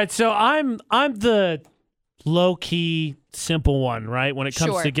 All right, so I'm the low-key, simple one, right? When it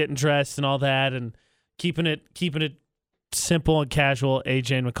comes to getting dressed and all that and keeping it simple and casual,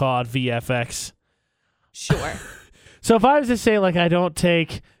 AJ McCall at VFX. Sure. So if I was to say, like, I don't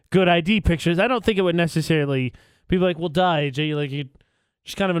take good ID pictures, I don't think it would necessarily be like, well, duh, AJ, you're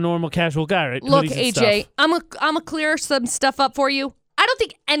just kind of a normal, casual guy, right? Look, Hoodies and AJ, stuff. I'm gonna clear some stuff up for you. I don't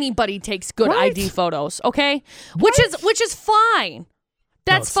think anybody takes good Right. ID photos, okay? Which is fine.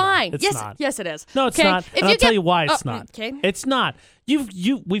 That's it's not. fine. It's yes, not. yes, it is. No, it's Okay? not. If And I'll tell you why it's not. Okay. It's not.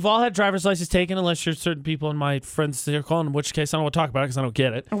 We've all had driver's license taken, unless you're certain people in my friends circle, in which case I don't want to talk about it because I don't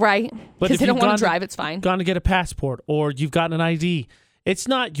get it. Right. But Because if they don't you've want gone to drive, it's fine. Gone to get a passport, or you've gotten an ID. It's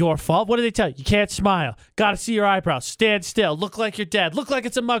not your fault. What do they tell you? You can't smile. Got to see your eyebrows. Stand still. Look like you're dead. Look like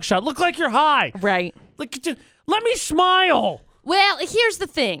it's a mugshot. Look like you're high. Right. Let me smile. Well, here's the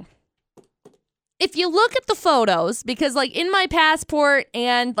thing. If you look at the photos, because like in my passport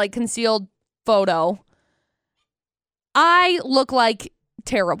and like concealed photo, I look like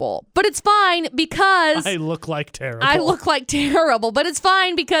terrible. But it's fine because I look like terrible. I look like terrible, but it's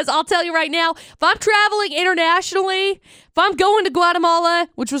fine because I'll tell you right now, if I'm traveling internationally, if I'm going to Guatemala,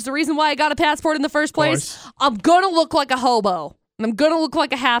 which was the reason why I got a passport in the first place, I'm going to look like a hobo. And I'm going to look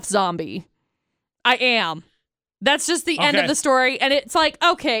like a half zombie. I am. That's just the end of the story. And it's like,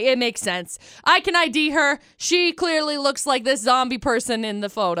 okay, it makes sense. I can ID her. She clearly looks like this zombie person in the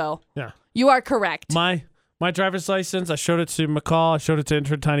photo. Yeah. You are correct. My driver's license, I showed it to McCall. I showed it to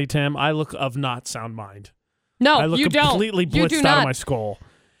intern Tiny Tim. I look of not sound mind. No, I look you don't. completely You do blitzed out not. of my skull.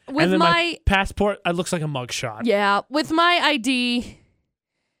 With and then my passport, I looks like a mugshot. Yeah, with my ID,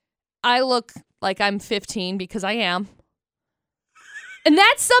 I look like I'm 15 because I am. And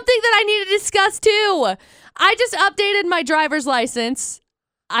that's something that I need to discuss too. I just updated my driver's license.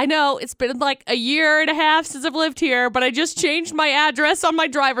 I know it's been like a year and a half since I've lived here, but I just changed my address on my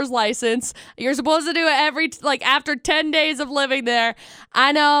driver's license. You're supposed to do it after 10 days of living there.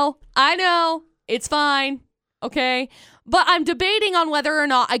 I know. It's fine. Okay. But I'm debating on whether or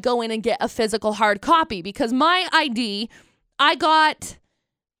not I go in and get a physical hard copy because my ID, I got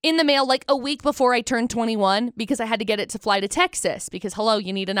in the mail like a week before I turned 21 because I had to get it to fly to Texas because, hello,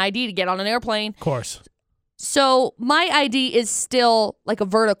 you need an ID to get on an airplane. Of course. So my ID is still like a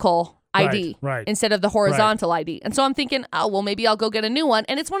vertical ID right. instead of the horizontal ID. And so I'm thinking, oh, well, maybe I'll go get a new one.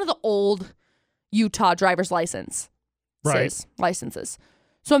 And it's one of the old Utah driver's licenses.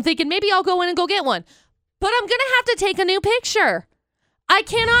 So I'm thinking maybe I'll go in and go get one. But I'm going to have to take a new picture. I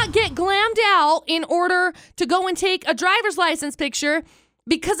cannot get glammed out in order to go and take a driver's license picture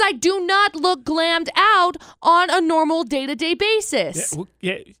Because I do not look glammed out on a normal day-to-day basis.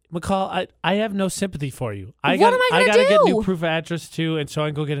 McCall, I have no sympathy for you. What am I gonna gotta do? get new proof of address too, and so I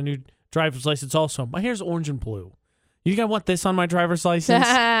can go get a new driver's license also. My hair's orange and blue. You gonna want this on my driver's license?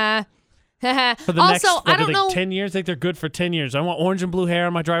 For the next, I don't know. 10 years? I think they're good for 10 years. I want orange and blue hair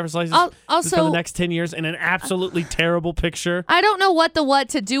on my driver's license Also, for the next 10 years in an absolutely terrible picture. I don't know what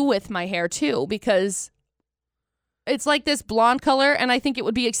to do with my hair, too, because it's like this blonde color, and I think it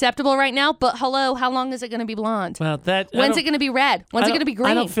would be acceptable right now, but hello, how long is it going to be blonde? Well, When's it going to be red? When's it going to be green?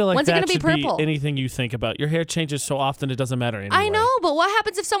 I don't feel like When's it that going to be should purple? be anything you think about. Your hair changes so often it doesn't matter anyway. I know, but what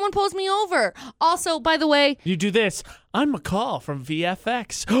happens if someone pulls me over? Also, by the way... You do this. I'm McCall from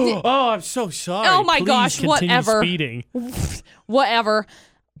VFX. Oh, I'm so sorry. Oh my Please gosh, continue whatever. Speeding. Whatever.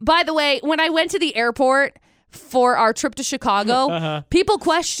 By the way, when I went to the airport for our trip to Chicago, people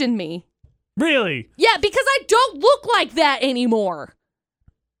questioned me. Really? Yeah, because I don't look like that anymore.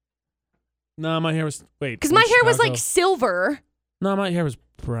 No, my hair was... Wait. Because my hair was like silver. No, my hair was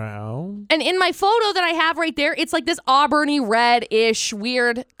brown. And in my photo that I have right there, it's like this auburny red-ish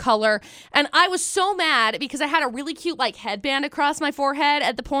weird color. And I was so mad because I had a really cute like headband across my forehead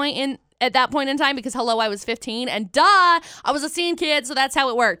at that point in time because hello, I was 15 and duh, I was a scene kid, so that's how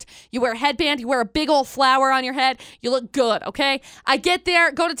it worked. You wear a headband, you wear a big old flower on your head, you look good, okay? I get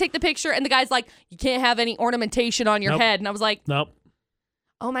there, go to take the picture, and the guy's like, you can't have any ornamentation on your head. And I was like, nope.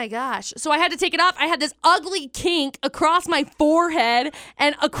 Oh my gosh. So I had to take it off. I had this ugly kink across my forehead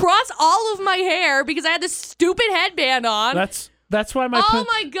and across all of my hair because I had this stupid headband on. That's why my... Oh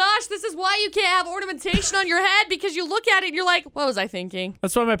my gosh, this is why you can't have ornamentation on your head because you look at it and you're like, what was I thinking?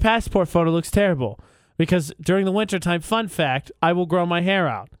 That's why my passport photo looks terrible. Because during the wintertime, fun fact, I will grow my hair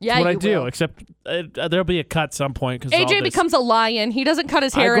out. Yeah, That's what you I do, will. except there'll be a cut some point. Cause AJ becomes a lion. He doesn't cut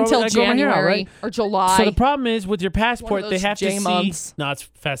his hair until I grow my hair out, January right? or July. So the problem is with your passport, they those have to J-months. see... No, it's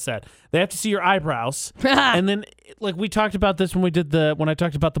fast said. They have to see your eyebrows. And then, like we talked about this when I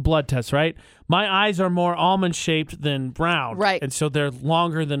talked about the blood test, right? My eyes are more almond-shaped than round. Right. And so they're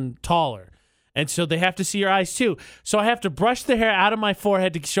longer than taller. And so they have to see your eyes too. So I have to brush the hair out of my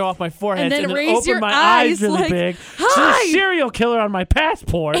forehead to show off my forehead, And then raise open your my eyes really like, big. "Hi!" So there's a serial killer on my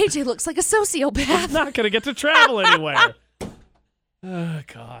passport. AJ looks like a sociopath. I'm not going to get to travel anywhere. Oh,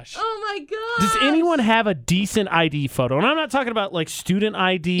 gosh. Oh my gosh. Does anyone have a decent ID photo? And I'm not talking about like student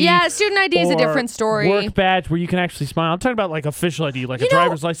ID. Yeah, student ID is a or different story. Work badge where you can actually smile. I'm talking about like official ID, like a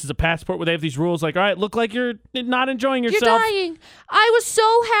driver's license, a passport, where they have these rules like, all right, look like you're not enjoying yourself. You're dying. I was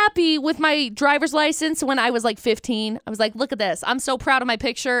so happy with my driver's license when I was like 15. I was like, look at this. I'm so proud of my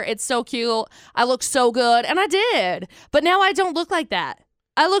picture. It's so cute. I look so good. And I did. But now I don't look like that.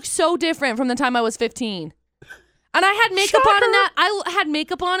 I look so different from the time I was 15. And I had makeup on in that. I had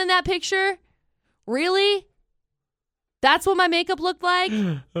makeup on in that picture. Really? That's what my makeup looked like?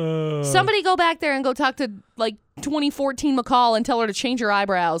 Somebody go back there and go talk to like 2014 McCall and tell her to change her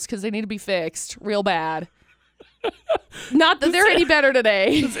eyebrows because they need to be fixed real bad. Not that they're any better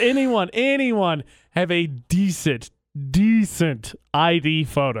today. Does anyone have a decent ID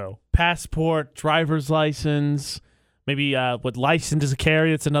photo? Passport, driver's license, maybe with license to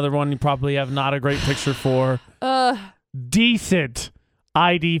carry. It's another one you probably have not a great picture for. Decent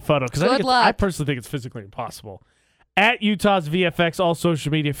ID photo. Because I personally think it's physically impossible. At Utah's VFX, all social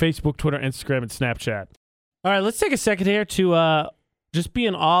media, Facebook, Twitter, Instagram, and Snapchat. All right, let's take a second here to just be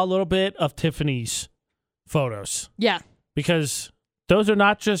in awe a little bit of Tiffany's photos. Yeah. Because those are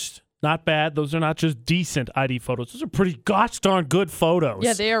not just not bad. Those are not just decent ID photos. Those are pretty gosh darn good photos.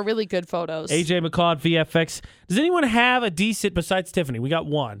 Yeah, they are really good photos. AJ McCall at VFX. Does anyone have a decent, besides Tiffany, we got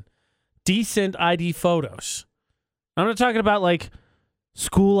one, decent ID photos? I'm not talking about like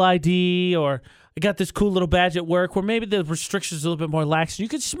school ID or I got this cool little badge at work where maybe the restrictions are a little bit more lax. You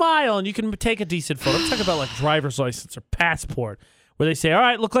can smile and you can take a decent photo. I'm talking about like driver's license or passport where they say, all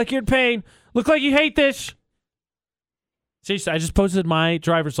right, look like you're in pain. Look like you hate this. Seriously, I just posted my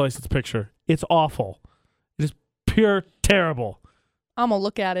driver's license picture. It's awful. It is pure terrible. I'm going to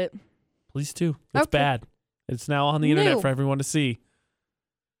look at it. Please do. It's bad. It's now on the internet for everyone to see.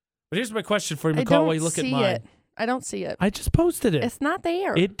 But here's my question for you, McCall, while you look at mine. I don't see it. I just posted it. It's not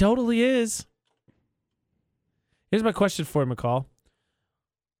there. It totally is. Here's my question for you, McCall.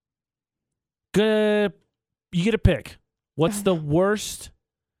 Good. You get a pick. What's the worst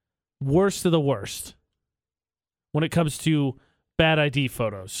of the worst when it comes to bad ID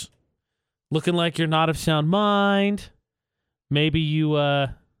photos? Looking like you're not of sound mind. Maybe you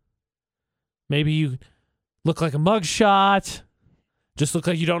look like a mugshot. Just look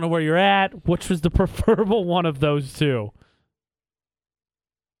like you don't know where you're at. Which was the preferable one of those two?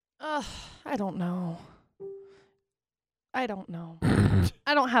 I don't know. I don't know.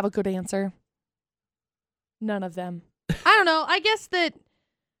 I don't have a good answer. None of them. I don't know. I guess that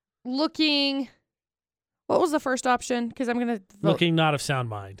looking... What was the first option? Because I'm going to vote. Looking not of sound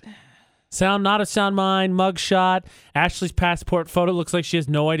mind. Not of sound mind, mugshot. Ashley's passport photo looks like she has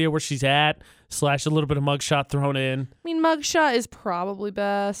no idea where she's at, / a little bit of mugshot thrown in. I mean, mugshot is probably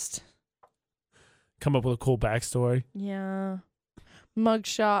best. Come up with a cool backstory. Yeah.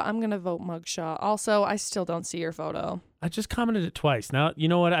 Mugshot. I'm going to vote mugshot. Also, I still don't see your photo. I just commented it twice. Now, you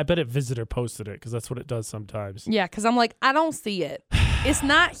know what? I bet it visitor posted it because that's what it does sometimes. Yeah, because I'm like, I don't see it. It's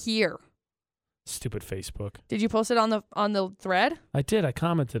not here. Stupid Facebook. Did you post it on the thread? I did. I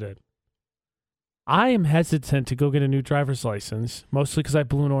commented it. I am hesitant to go get a new driver's license, mostly because I have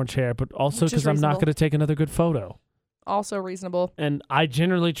blue and orange hair, but also because I'm not going to take another good photo. Also reasonable. And I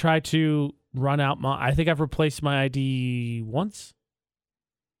generally try to run out I think I've replaced my ID once.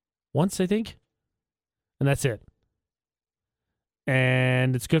 I think. And that's it.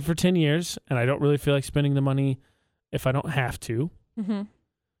 And it's good for 10 years, and I don't really feel like spending the money if I don't have to. Mm-hmm.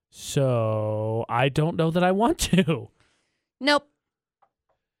 So I don't know that I want to. Nope.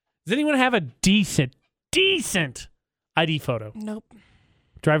 Does anyone have a decent ID photo? Nope.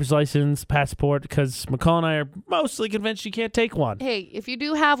 Driver's license, passport, because McCall and I are mostly convinced you can't take one. Hey, if you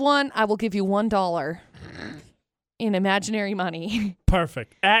do have one, I will give you $1 in imaginary money.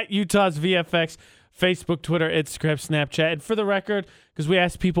 Perfect. At Utah's VFX, Facebook, Twitter, Instagram, Snapchat. And for the record, because we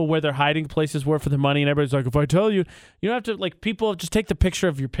asked people where their hiding places were for the money, and everybody's like, if I tell you, you don't have to, like, people just take the picture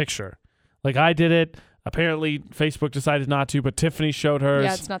of your picture. Like, I did it. Apparently, Facebook decided not to, but Tiffany showed hers.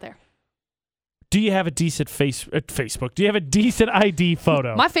 Yeah, it's not there. Do you have a decent Facebook? Do you have a decent ID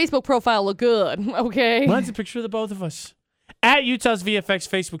photo? My Facebook profile look good, okay? Mine's a picture of the both of us. At Utah's VFX,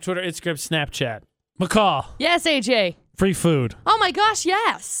 Facebook, Twitter, Instagram, Snapchat. McCall. Yes, AJ. Free food. Oh my gosh,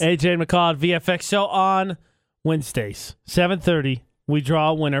 yes. AJ McCall at VFX. So on Wednesdays, 7:30, we draw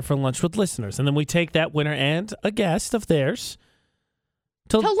a winner for lunch with listeners. And then we take that winner and a guest of theirs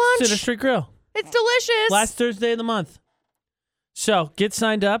to lunch. Center Street Grill. It's delicious. Last Thursday of the month. So get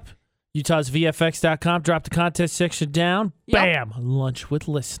signed up. UtahsVFX.com. Drop the contest section down. Yep. Bam. Lunch with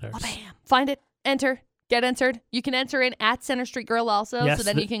listeners. Oh, bam. Find it. Enter. Get entered. You can enter in at Center Street Grill also, Yes, so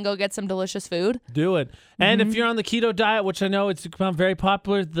then you can go get some delicious food. Do it. And if you're on the keto diet, which I know it's become very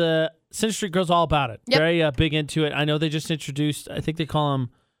popular, the Center Street Grill's all about it. Yep. Very big into it. I know they just introduced, I think they call them,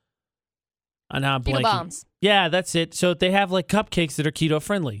 now I'm Keto blanking. bombs. Yeah, that's it. So they have like cupcakes that are keto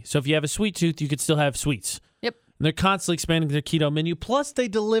friendly. So if you have a sweet tooth, you could still have sweets. Yep. And they're constantly expanding their keto menu. Plus they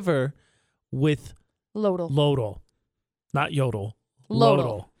deliver with Lodal. Not Yodel.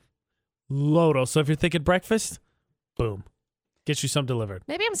 Lodal. Lodal. So if you're thinking breakfast, boom. Get you some delivered.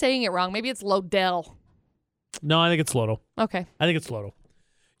 Maybe I'm saying it wrong. Maybe it's Lodell. No, I think it's Lodal. Okay. I think it's Lodal.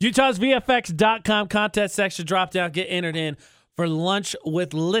 UtahsVFX.com contest section. Drop down. Get entered in for lunch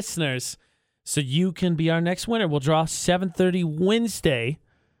with listeners so you can be our next winner. We'll draw 7:30 Wednesday.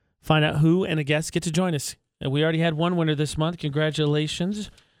 Find out who and a guest get to join us. And we already had one winner this month.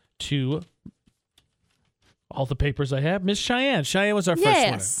 Congratulations to all the papers I have. Miss Cheyenne. Cheyenne was our first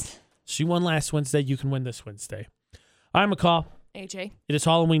winner. She won last Wednesday. You can win this Wednesday. I'm McCall. AJ. It is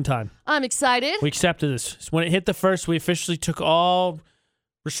Halloween time. I'm excited. We accepted this. So when it hit the first, we officially took all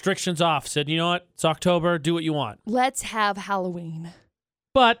restrictions off. Said, you know what? It's October. Do what you want. Let's have Halloween.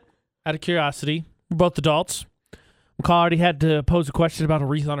 But out of curiosity, we're both adults. McCall already had to pose a question about a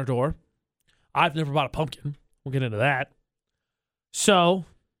wreath on her door. I've never bought a pumpkin. We'll get into that. So,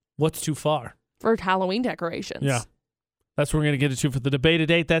 what's too far? For Halloween decorations. Yeah. That's what we're going to get into for the debate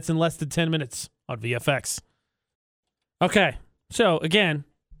date. That's in less than 10 minutes on VFX. Okay. So, again,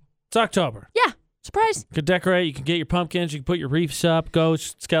 it's October. Yeah. Surprise. You can decorate. You can get your pumpkins. You can put your wreaths up,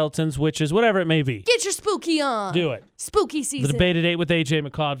 ghosts, skeletons, witches, whatever it may be. Get your spooky on. Do it. Spooky season. The debate date with AJ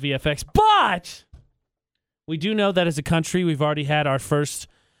McCall at VFX. But we do know that as a country, we've already had our first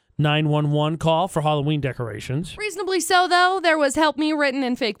 911 call for Halloween decorations. Reasonably so, though. There was "help me" written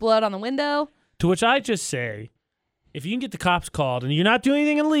in fake blood on the window. To which I just say, if you can get the cops called and you're not doing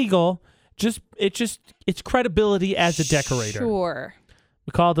anything illegal, it's credibility as a decorator. Sure.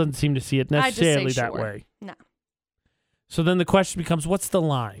 McCall doesn't seem to see it necessarily I just say that sure. way. No. So then the question becomes, what's the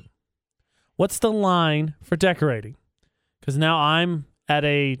line? What's the line for decorating? Because now I'm at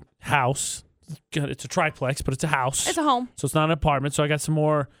a house. It's a triplex, but it's a house. It's a home. So it's not an apartment. So I got some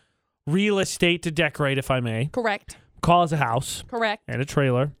more real estate to decorate, if I may. Correct. McCall has a house. Correct. And a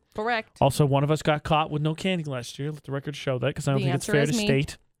trailer. Correct. Also, one of us got caught with no candy last year. Let the record show that, because I don't think it's fair to me.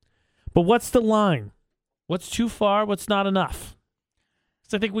 state. But what's the line? What's too far? What's not enough?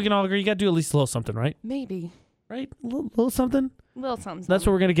 So I think we can all agree you got to do at least a little something, right? Maybe. right? A little something. Little something. That's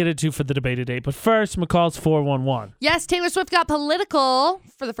what we're going to get into for the debate today. But first, McCall's 411. Yes, Taylor Swift got political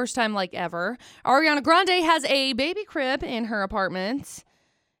for the first time like ever. Ariana Grande has a baby crib in her apartment.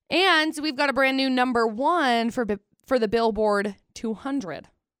 And we've got a brand new number 1 for the Billboard 200.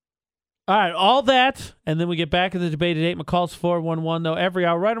 All right, all that, and then we get back to the debate at 8. McCall's 411, though, every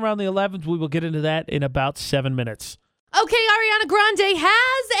hour. Right around the 11th, we will get into that in about 7 minutes. Okay, Ariana Grande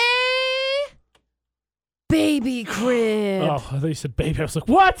has a baby crib. Oh, I thought you said baby. I was like,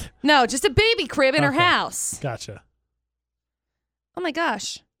 what? No, just a baby crib in her Okay. house. Gotcha. Oh my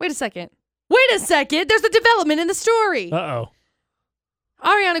gosh. Wait a second. There's a development in the story. Uh-oh.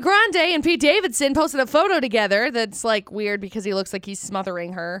 Ariana Grande and Pete Davidson posted a photo together that's like weird because he looks like he's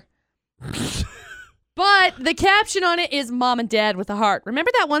smothering her. But the caption on it is Mom and Dad with a heart. Remember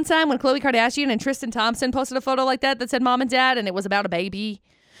that one time when Khloe Kardashian and Tristan Thompson posted a photo like that said Mom and Dad and it was about a baby?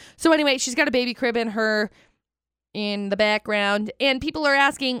 So anyway, she's got a baby crib in the background and people are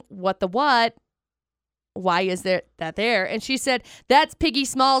asking, what the what? Why is that there? And she said, that's Piggy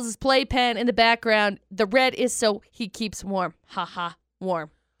Smalls' playpen in the background. The red is so he keeps warm. Ha ha, warm.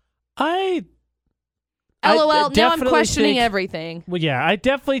 LOL, now I'm questioning everything. Well, yeah, I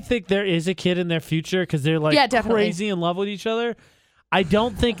definitely think there is a kid in their future because they're like crazy in love with each other. I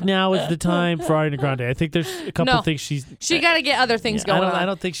don't think now is the time for Ariana Grande. I think there's a couple things she got to get other things going on. I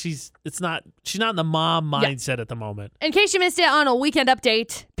don't think she's not in the mom mindset at the moment. In case you missed it on a Weekend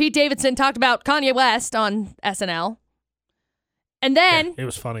Update, Pete Davidson talked about Kanye West on SNL. And then it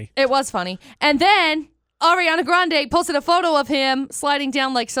was funny. It was funny. And then Ariana Grande posted a photo of him sliding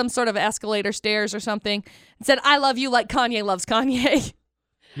down like some sort of escalator stairs or something and said, I love you like Kanye loves Kanye.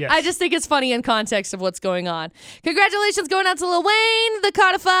 Yes. I just think it's funny in context of what's going on. Congratulations going out to Lil Wayne, the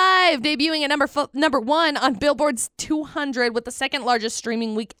Carter 5, debuting at number 1 on Billboard's 200 with the second largest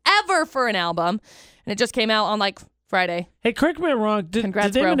streaming week ever for an album. And it just came out on like Friday. Hey, correct me if I'm wrong. Did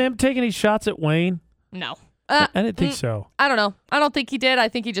Congrats, bro. Eminem take any shots at Wayne? No. I didn't think so. I don't know. I don't think he did. I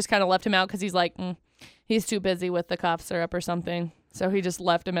think he just kind of left him out because he's like, he's too busy with the cough syrup or something. So he just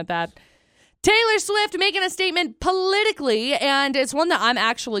left him at that. Taylor Swift making a statement politically, and it's one that I'm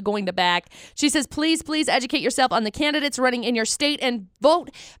actually going to back. She says, please educate yourself on the candidates running in your state and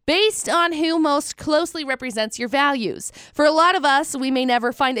vote based on who most closely represents your values. For a lot of us, we may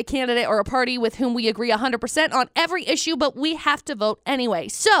never find a candidate or a party with whom we agree 100% on every issue, but we have to vote anyway.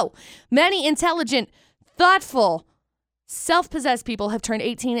 So many intelligent, thoughtful, self-possessed people have turned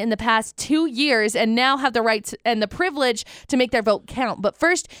 18 in the past 2 years and now have the right and the privilege to make their vote count. But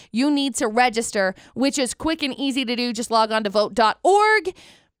first, you need to register, which is quick and easy to do. Just log on to vote.org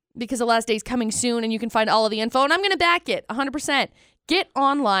because the last day is coming soon and you can find all of the info. And I'm going to back it 100%. Get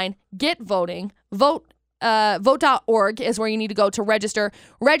online, get voting, vote.org is where you need to go to register.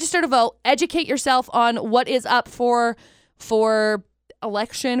 Register to vote, educate yourself on what is up for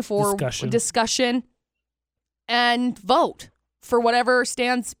election, for discussion. And vote for whatever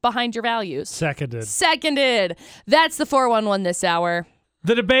stands behind your values. Seconded. That's the 411 this hour.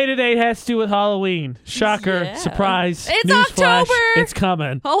 The debate today has to do with Halloween. Shocker. Yeah. Surprise. It's Newsflash. October. It's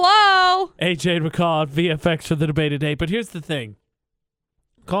coming. Hello. AJ McCall at VFX for the debate today. But here's the thing.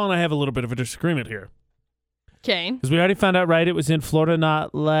 Colin and I have a little bit of a disagreement here. Okay. Because we already found out, right, it was in Florida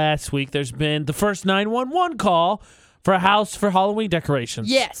not last week. There's been the first 911 call for a house for Halloween decorations.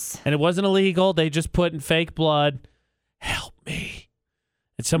 Yes. And it wasn't illegal. They just put in fake blood. Help me.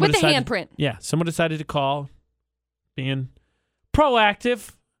 And someone With the decided, handprint. Yeah, someone decided to call, being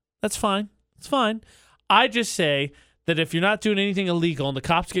proactive. That's fine. It's fine. I just say that if you're not doing anything illegal and the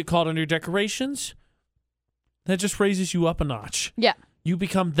cops get called on your decorations, that just raises you up a notch. Yeah. You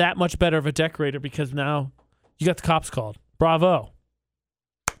become that much better of a decorator because now you got the cops called. Bravo.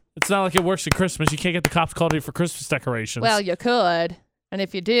 It's not like it works at Christmas. You can't get the cops called on you for Christmas decorations. Well, you could. And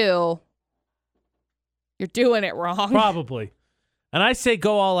if you do, you're doing it wrong. Probably. And I say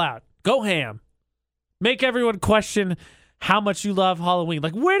go all out. Go ham. Make everyone question how much you love Halloween.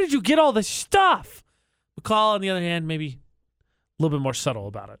 Like, where did you get all this stuff? McCall, on the other hand, maybe a little bit more subtle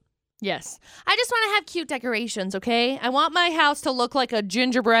about it. Yes. I just want to have cute decorations, okay? I want my house to look like a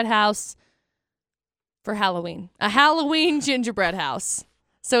gingerbread house for Halloween. A Halloween gingerbread house.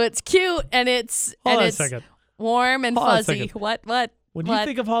 So it's cute and it's Hold on a second. Warm and Hold on a fuzzy. second. What? When you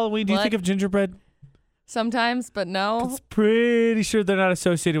think of Halloween, do you think of gingerbread? Sometimes, but no. It's pretty sure they're not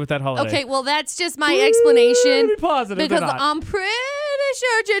associated with that holiday. Okay, well, that's just my explanation. Pretty positive because they're not. I'm pretty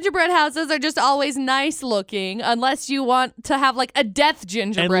sure gingerbread houses are just always nice looking, unless you want to have like a death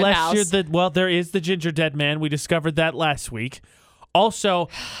gingerbread house. Well, there is the ginger dead man. We discovered that last week. Also,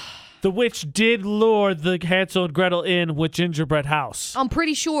 the witch did lure the Hansel and Gretel in with gingerbread house. I'm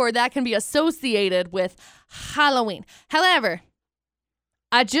pretty sure that can be associated with Halloween. However,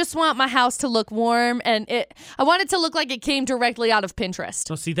 I just want my house to look warm, and I want it to look like it came directly out of Pinterest.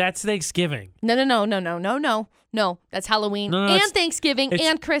 Oh, see, that's Thanksgiving. No. That's Halloween No, and Thanksgiving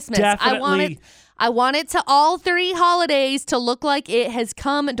and Christmas. Definitely. I want it to all 3 holidays to look like it has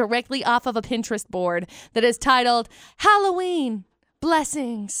come directly off of a Pinterest board that is titled Halloween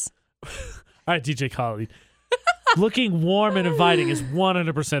Blessings. All right, DJ Khaled. Looking warm and inviting is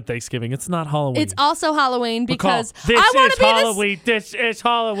 100% Thanksgiving. It's not Halloween. It's also Halloween because this I want is to be Halloween. This is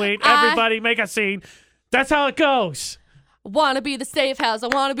Halloween. Everybody make a scene. That's how it goes. Want to be the safe house. I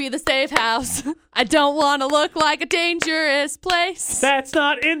want to be the safe house. I don't want to look like a dangerous place. That's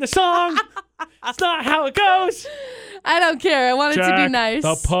not in the song. It's not how it goes. I don't care. I want it to be Jack, nice.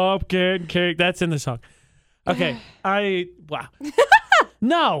 The pumpkin cake. That's in the song. Okay. Wow.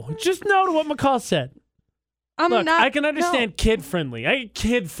 No. Just no to what McCall said. Look, I can understand kid-friendly.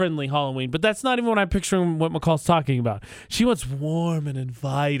 Kid-friendly Halloween, but that's not even what I'm picturing what McCall's talking about. She wants warm and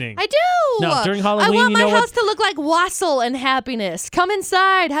inviting. I do. No, during Halloween, I want you know my house what? to look like wassail and happiness. Come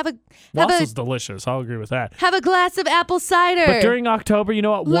inside. Wassle's delicious. I'll agree with that. Have a glass of apple cider. But during October, you know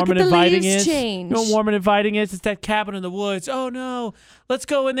what Look warm at and the inviting leaves is? change. You know what warm and inviting is? It's that cabin in the woods. Oh, no. Let's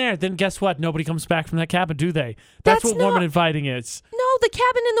go in there. Then guess what? Nobody comes back from that cabin, do they? That's what warm and inviting is. No, the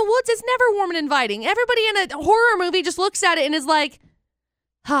cabin in the woods is never warm and inviting. Everybody in a horror movie just looks at it and is like,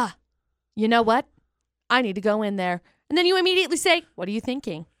 you know what? I need to go in there. And then you immediately say, what are you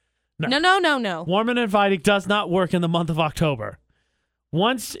thinking? No. Warm and inviting does not work in the month of October.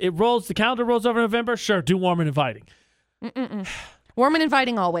 Once the calendar rolls over November, sure, do warm and inviting. Warm and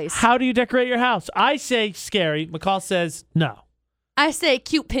inviting always. How do you decorate your house? I say scary. McCall says no. I say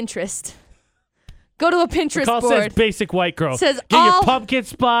cute Pinterest. Go to a Pinterest McCall board. says basic white girl. Says get your pumpkin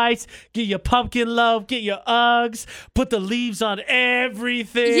spice, get your pumpkin loaf, get your Uggs, put the leaves on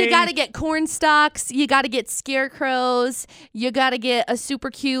everything. You got to get corn stalks. You got to get scarecrows. You got to get a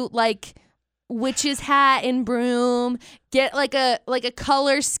super cute, like, witch's hat and broom. Get like a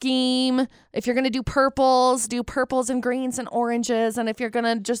color scheme. If you're gonna do purples and greens and oranges. And if you're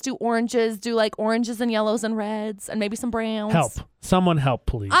gonna just do oranges, do like oranges and yellows and reds and maybe some browns. Help. Someone help,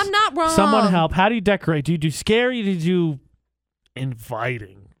 please. I'm not wrong. Someone help. How do you decorate? Do you do scary? Do you do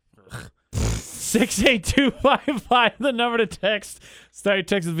inviting? 68255, the number to text. Start your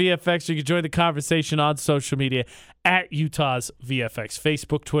text with VFX. You can join the conversation on social media at Utah's VFX.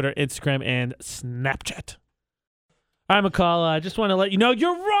 Facebook, Twitter, Instagram, and Snapchat. All right, McCall, I just want to let you know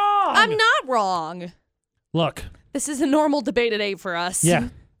you're wrong. I'm not wrong. Look. This is a normal debate at 8 for us. Yeah.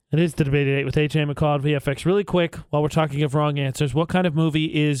 It is the debate at 8 with AJ McCall at VFX. Really quick, while we're talking of wrong answers, what kind of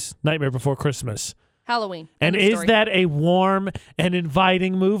movie is Nightmare Before Christmas? Halloween. And is that a warm and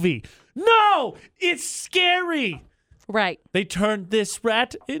inviting movie? No! It's scary! Right. They turned this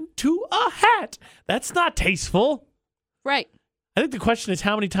rat into a hat. That's not tasteful. Right. I think the question is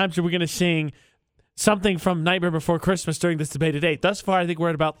how many times are we going to sing something from Nightmare Before Christmas during this debate at 8? Thus far, I think we're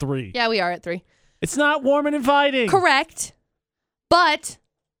at about 3. Yeah, we are at 3. It's not warm and inviting. Correct. But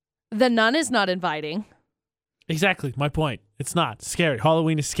The Nun is not inviting. Exactly. My point. It's not scary.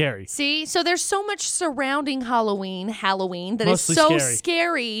 Halloween is scary. See? So there's so much surrounding Halloween that Mostly is so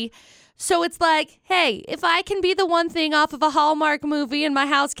scary. So it's like, hey, if I can be the one thing off of a Hallmark movie and my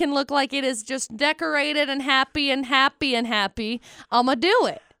house can look like it is just decorated and happy, I'm going to do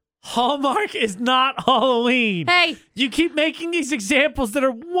it. Hallmark is not Halloween. Hey. You keep making these examples that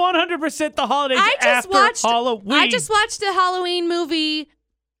are 100% the holidays Halloween. I just watched a Halloween movie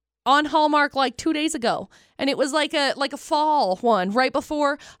on Hallmark like 2 days ago. And it was like a fall one right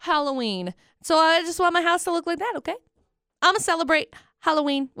before Halloween. So I just want my house to look like that, okay? I'm going to celebrate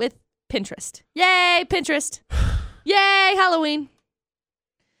Halloween with Pinterest. Yay, Pinterest. Yay, Halloween.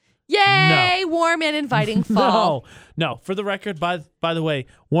 Yay, warm and inviting fall. No. For the record, by the way,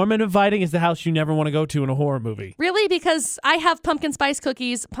 warm and inviting is the house you never want to go to in a horror movie. Really? Because I have pumpkin spice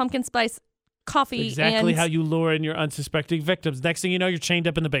cookies, pumpkin spice coffee, exactly and how you lure in your unsuspecting victims. Next thing you know, you're chained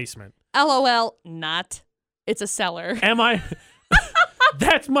up in the basement. LOL, not. It's a cellar. Am I?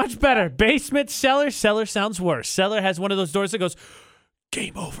 That's much better. Basement, cellar. Cellar sounds worse. Cellar has one of those doors that goes,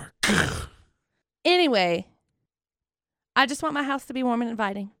 game over. Anyway, I just want my house to be warm and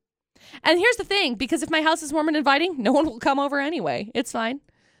inviting. And here's the thing, because if my house is warm and inviting, no one will come over anyway. It's fine.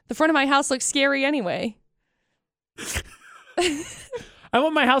 The front of my house looks scary anyway. I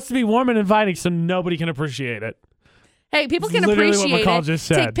want my house to be warm and inviting so nobody can appreciate it. Hey, people can Literally appreciate what McCall it. just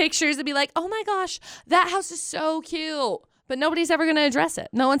said. Take pictures and be like, oh my gosh, that house is so cute. But nobody's ever going to address it.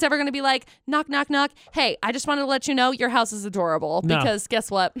 No one's ever going to be like, knock, knock, knock. Hey, I just wanted to let you know your house is adorable. No. Because guess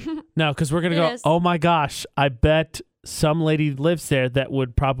what? No, because we're going to go, is. oh my gosh, I bet some lady lives there that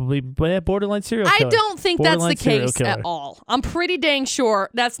would probably be a borderline serial killer. I don't think that's the Borderline serial case killer. at all. I'm pretty dang sure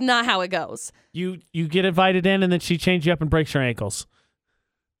that's not how it goes. You get invited in and then she chains you up and breaks your ankles.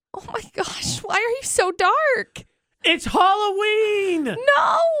 Oh my gosh, why are you so dark? It's Halloween!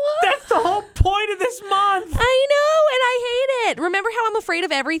 No! That's the whole point of this month! I know, and I hate it. Remember how I'm afraid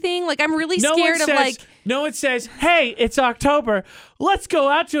of everything? Like, I'm really scared of, like... No one says, hey, it's October. Let's go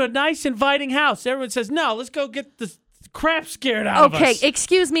out to a nice, inviting house. Everyone says, no, let's go get the crap scared out of us. Okay,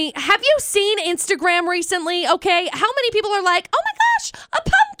 excuse me. Have you seen Instagram recently? Okay, how many people are like, oh my gosh, a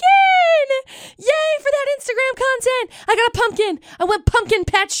pumpkin! Yay for that Instagram content. I got a pumpkin. I went pumpkin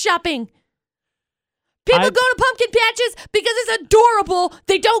patch shopping. People go to pumpkin patches because it's adorable.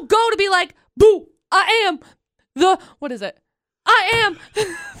 They don't go to be like, boo, I am the, what is it? I am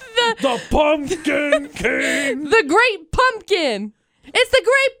the Pumpkin King. The Great Pumpkin. It's the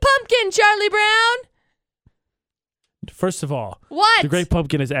Great Pumpkin, Charlie Brown. First of all, what? The Great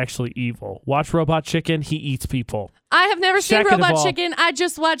Pumpkin is actually evil. Watch Robot Chicken. He eats people. I have never seen Second of Robot all- Chicken. I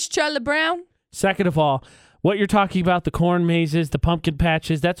just watched Charlie Brown. Second of all, what you're talking about, the corn mazes, the pumpkin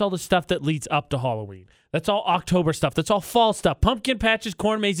patches, that's all the stuff that leads up to Halloween. That's all October stuff. That's all fall stuff. Pumpkin patches,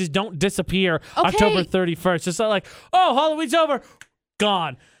 corn mazes don't disappear October 31st. It's not like, oh, Halloween's over.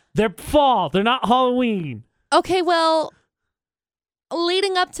 Gone. They're fall. They're not Halloween. Okay, well,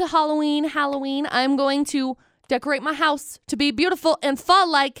 leading up to Halloween, I'm going to decorate my house to be beautiful and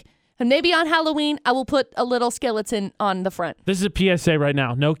fall-like. And maybe on Halloween, I will put a little skeleton on the front. This is a PSA right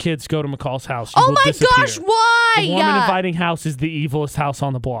now. No kids go to McCall's house. Oh my gosh, why? The warm and inviting house is the evilest house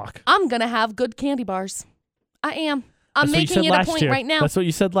on the block. I'm going to have good candy bars. I am. I'm That's what you making said it a last point year. right now. That's what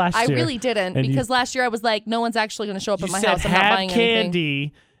you said last year. I really didn't And because last year I was like, no one's actually going to show up you at my said house. I'm not have buying candy,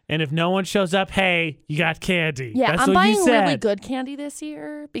 anything. and if no one shows up, hey, you got candy. Yeah, That's I'm what you buying said. really good candy this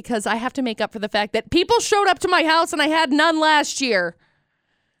year because I have to make up for the fact that people showed up to my house and I had none last year.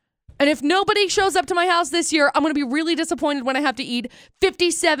 And if nobody shows up to my house this year, I'm going to be really disappointed when I have to eat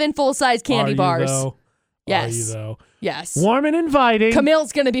 57 full-size candy bars. Though? Yes. Are you though? Yes. Warm and inviting.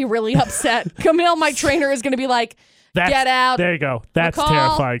 Camille's going to be really upset. Camille, my trainer, is going to be like, get out. There you go. That's McCall,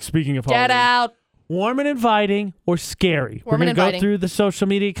 terrifying. Speaking of Halloween. Get out. Warm and inviting or scary? Warm We're and going to go inviting. through the social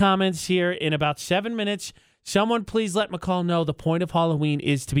media comments here in about 7 minutes. Someone please let McCall know the point of Halloween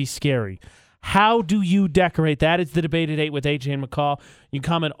is to be scary. How do you decorate? That is the debate at 8 with AJ and McCall. You can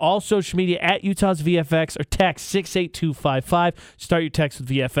comment all social media at Utah's VFX or text 68255. Start your text with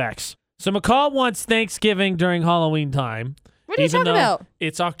VFX. So McCall wants Thanksgiving during Halloween time. What are you talking about?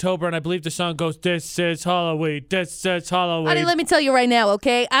 It's October, and I believe the song goes, this is Halloween, this is Halloween. Honey, let me tell you right now,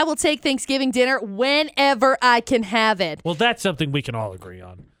 okay? I will take Thanksgiving dinner whenever I can have it. Well, that's something we can all agree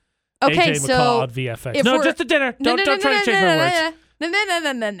on. Okay, AJ so McCall on VFX. if No, we're- just the dinner. Don't try to change my words.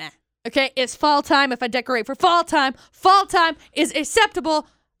 No. Okay, it's fall time. If I decorate for fall time is acceptable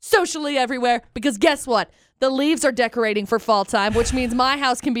socially everywhere because guess what? The leaves are decorating for fall time, which means my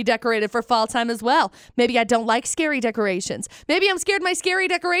house can be decorated for fall time as well. Maybe I don't like scary decorations. Maybe I'm scared my scary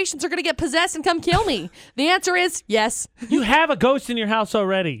decorations are going to get possessed and come kill me. The answer is yes. You have a ghost in your house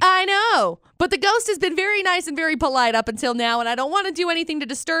already. I know, but the ghost has been very nice and very polite up until now, and I don't want to do anything to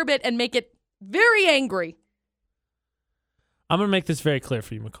disturb it and make it very angry. I'm going to make this very clear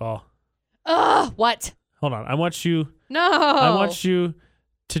for you, McCall. What? Hold on. I want you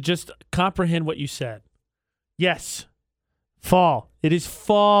to just comprehend what you said. Yes. Fall. It is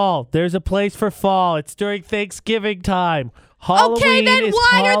fall. There's a place for fall. It's during Thanksgiving time. Halloween Okay, then is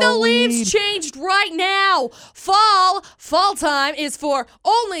why are the Halloween. leaves changed right now? Fall time is for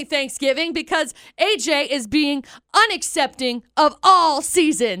only Thanksgiving because AJ is being unaccepting of all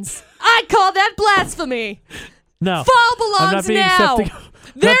seasons. I call that blasphemy. No. Fall I'm belongs not being now. accepting.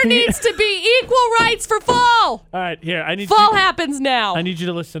 There not being- needs to be equal rights for fall. All right, here. Fall happens now. I need you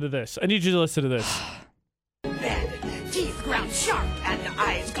to listen to this. Teeth ground sharp and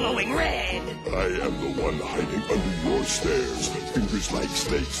eyes glowing red. I am the one hiding under your stairs. Fingers like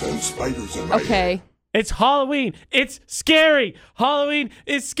snakes and spiders in my hair. Okay. It's Halloween. It's scary. Halloween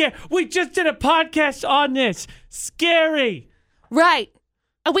is scary. We just did a podcast on this. Scary. Right.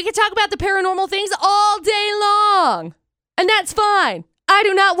 And we can talk about the paranormal things all day long. And that's fine. I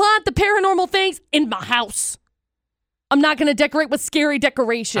do not want the paranormal things in my house. I'm not going to decorate with scary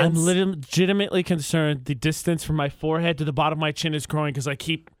decorations. I'm legitimately concerned the distance from my forehead to the bottom of my chin is growing because I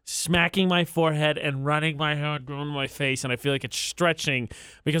keep smacking my forehead and running my hand on my face, and I feel like it's stretching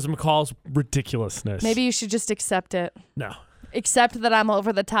because of McCall's ridiculousness. Maybe you should just accept it. No. Accept that I'm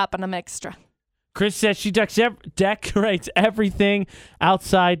over the top and I'm extra. Chris says she decorates everything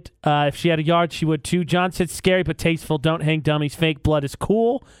outside. If she had a yard, she would too. John said scary but tasteful. Don't hang dummies. Fake blood is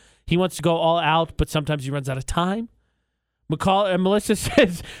cool. He wants to go all out, but sometimes he runs out of time. McCall and Melissa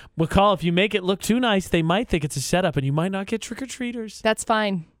says, McCall, if you make it look too nice, they might think it's a setup and you might not get trick-or-treaters. That's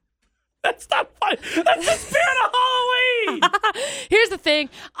fine. That's not fun. That's the spirit of Halloween. Here's the thing.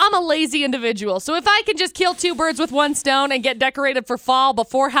 I'm a lazy individual. So if I can just kill two birds with one stone and get decorated for fall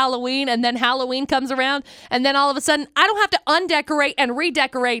before Halloween, and then Halloween comes around, and then all of a sudden I don't have to undecorate and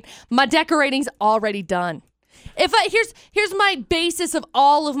redecorate. My decorating's already done. Here's my basis of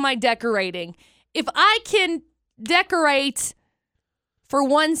all of my decorating. If I can decorate for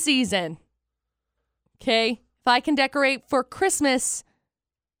one season, okay? If I can decorate for Christmas,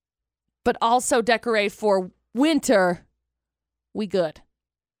 but also decorate for winter, we good.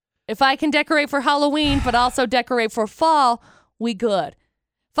 If I can decorate for Halloween, but also decorate for fall, we good.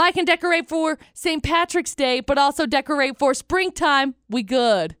 If I can decorate for St. Patrick's Day, but also decorate for springtime, we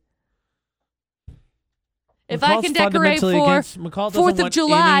good. If I can decorate for 4th of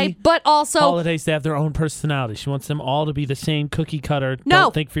July, but also holidays to have their own personality. She wants them all to be the same cookie cutter.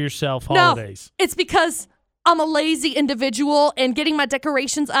 Don't think for yourself holidays. No, it's because I'm a lazy individual and getting my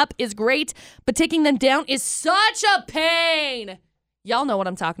decorations up is great, but taking them down is such a pain. Y'all know what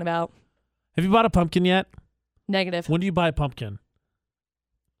I'm talking about. Have you bought a pumpkin yet? Negative. When do you buy a pumpkin?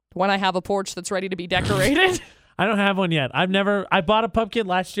 When I have a porch that's ready to be decorated. I don't have one yet. I bought a pumpkin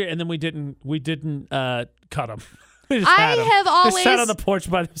last year and then we didn't cut them. We just had them. They sat on the porch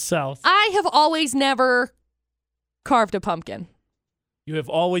by themselves. I have always never carved a pumpkin. You have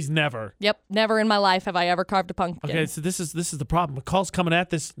always never. Yep, never in my life have I ever carved a pumpkin. Okay, so this is the problem. McCall's coming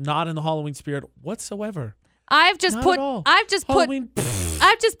at this not in the Halloween spirit whatsoever. I've just put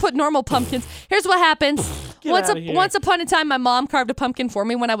normal pumpkins. Here's what happens. Once upon a time, my mom carved a pumpkin for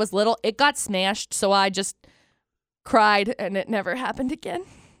me when I was little. It got smashed, so I just cried, and it never happened again.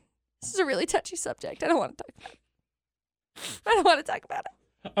 This is a really touchy subject. I don't want to talk about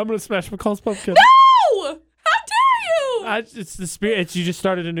it. I'm gonna smash McCall's pumpkin. No! How dare you? It's the spirit. You just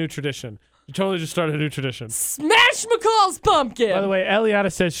started a new tradition. You totally just started a new tradition. Smash McCall's pumpkin. By the way,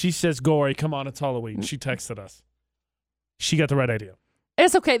 Eliana says gory. Come on, it's Halloween. She texted us. She got the right idea.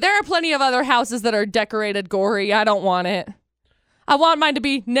 It's okay. There are plenty of other houses that are decorated gory. I don't want it. I want mine to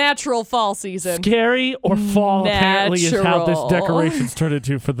be natural fall season. Scary or fall apparently is how this decoration's turned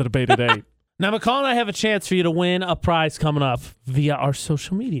into for the debate today. Now, McCall and I have a chance for you to win a prize coming up via our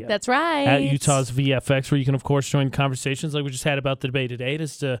social media. That's right. At Utah's VFX, where you can, of course, join conversations like we just had about the debate today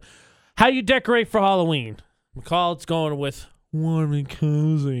as to how you decorate for Halloween. McCall, it's going with warm and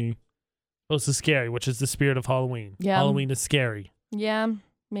cozy. Opposed to scary, which is the spirit of Halloween. Yeah. Halloween is scary. Yeah,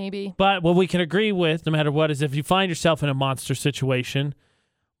 maybe. But what we can agree with, no matter what, is if you find yourself in a monster situation,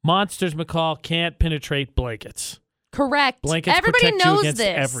 monsters, McCall, can't penetrate blankets. Correct. Blankets Everybody protect knows you against this.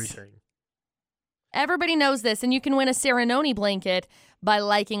 everything. Everybody knows this, and you can win a Serenoni blanket by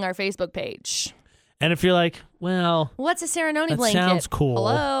liking our Facebook page. And if you're like, well, what's a Serenoni that blanket? sounds cool.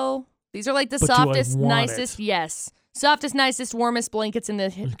 Hello. These are like the But do I softest, want nicest, it? yes. Softest, nicest, warmest blankets in the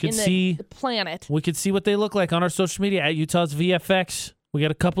planet. We could see what they look like on our social media at Utah's VFX. We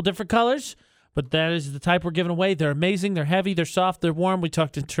got a couple different colors, but that is the type we're giving away. They're amazing. They're heavy. They're soft. They're warm. We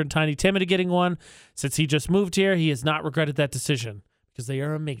talked to Tiny Tim into getting one. Since he just moved here, he has not regretted that decision because they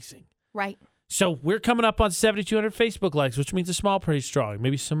are amazing. Right. So we're coming up on 7,200 Facebook likes, which means a small prize drawing.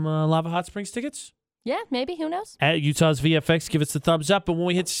 Maybe some Lava Hot Springs tickets? Yeah, maybe. Who knows? At Utah's VFX, give us the thumbs up. And when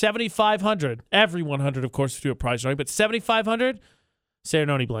we hit 7,500, every 100, of course, we do a prize drawing, but 7,500,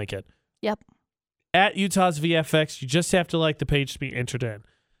 Serenoni blanket. Yep. At Utah's VFX, you just have to like the page to be entered in.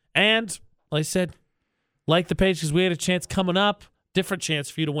 And, like I said, like the page because we had a chance coming up, different chance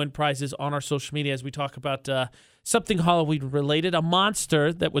for you to win prizes on our social media as we talk about something Halloween related, a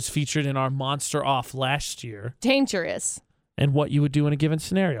monster that was featured in our Monster Off last year. Dangerous. And what you would do in a given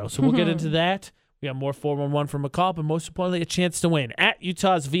scenario. So we'll get into that. We got more 411 from McCall, but most importantly, a chance to win. At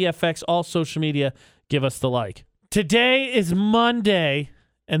Utah's VFX, all social media, give us the like. Today is Monday,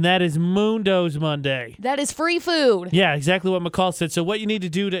 and that is Mundo's Monday. That is free food. Yeah, exactly what McCall said. So what you need to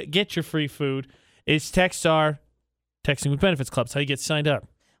do to get your free food is text our Texting with Benefits Club. That's how you get signed up.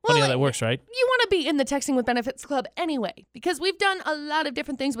 Funny how that works, right? You want to be in the Texting with Benefits Club anyway, because we've done a lot of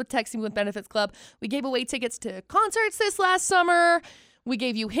different things with Texting with Benefits Club. We gave away tickets to concerts this last summer. We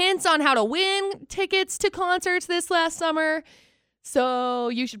gave you hints on how to win tickets to concerts this last summer. So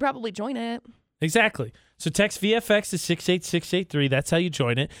you should probably join it. Exactly. So text VFX to 68683. That's how you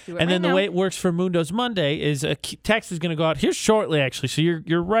join it. And then the way it works for Mundo's Monday is a text is going to go out here shortly, actually. So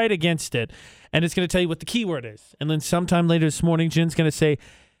you're right against it. And it's going to tell you what the keyword is. And then sometime later this morning, Jen's going to say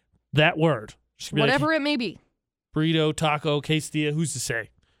that word. Whatever it may be. Burrito, taco, quesadilla, who's to say?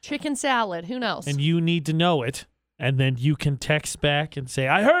 Chicken salad, who knows? And you need to know it. And then you can text back and say,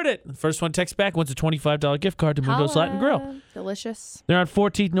 I heard it. The first one text back wins a $25 gift card to Mundo's Latin Grill. Delicious. They're on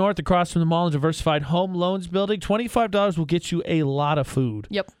 14th North across from the mall and Diversified Home Loans building. $25 will get you a lot of food.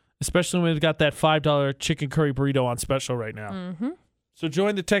 Yep. Especially when we've got that $5 chicken curry burrito on special right now. Mm-hmm. So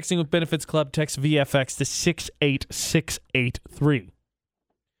join the Texting with Benefits Club. Text VFX to 68683.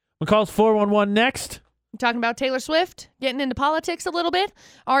 McCall's 411 next. I'm talking about Taylor Swift, getting into politics a little bit.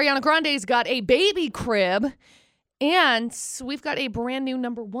 Ariana Grande's got a baby crib. And we've got a brand new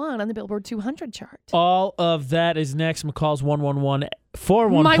 #1 on the Billboard 200 chart. All of that is next. McCall's 111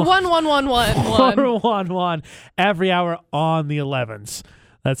 411. My 1111. 411 every hour on the 11s.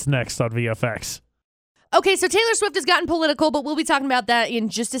 That's next on VFX. Okay, so Taylor Swift has gotten political, but we'll be talking about that in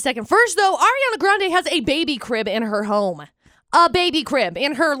just a second. First, though, Ariana Grande has a baby crib in her home. A baby crib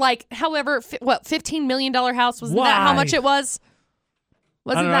in her, $15 million house? Wasn't that how much it was?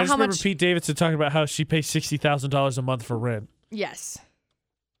 Wasn't that how much? I remember Pete Davidson talking about how she pays $60,000 a month for rent. Yes.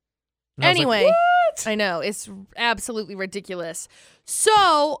 And anyway, what? I know. It's absolutely ridiculous.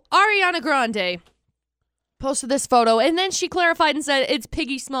 So, Ariana Grande posted this photo, and then she clarified and said it's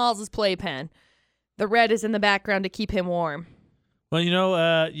Piggy Smalls' playpen. The red is in the background to keep him warm. Well, you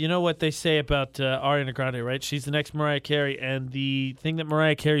know what they say about Ariana Grande, right? She's the next Mariah Carey, and the thing that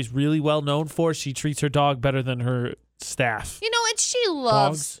Mariah Carey's really well known for, she treats her dog better than her staff. You know, and she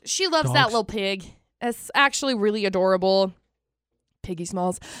loves that little pig. It's actually really adorable. Piggy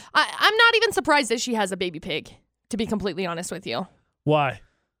Smalls. I'm not even surprised that she has a baby pig, to be completely honest with you. Why?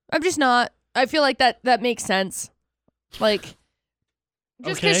 I'm just not. I feel like that makes sense. Like,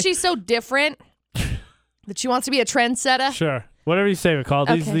 just because she's so different that she wants to be a trendsetter. Sure. Whatever you say, McCall.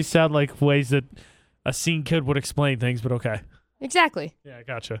 Okay. These sound like ways that a scene kid would explain things, but okay. Exactly. Yeah, I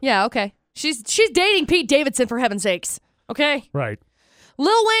gotcha. Yeah, okay. She's dating Pete Davidson, for heaven's sakes. Okay? Right.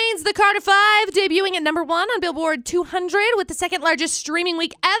 Lil Wayne's The Carter 5 debuting at #1 on Billboard 200 with the second largest streaming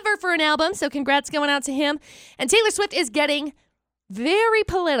week ever for an album, so congrats going out to him. And Taylor Swift is getting very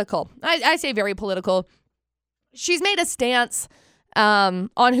political. I say very political. She's made a stance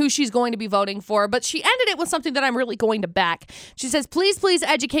on who she's going to be voting for, but she ended it with something that I'm really going to back. She says, please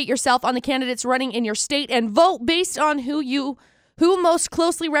educate yourself on the candidates running in your state and vote based on who most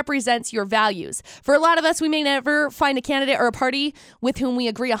closely represents your values. For a lot of us, we may never find a candidate or a party with whom we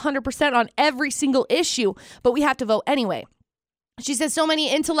agree 100% on every single issue, but we have to vote anyway. She says so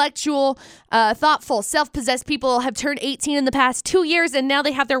many intellectual, thoughtful, self-possessed people have turned 18 in the past 2 years, and now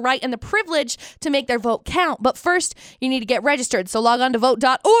they have their right and the privilege to make their vote count. But first, you need to get registered. So log on to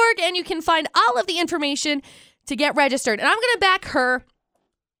vote.org, and you can find all of the information to get registered. And I'm going to back her.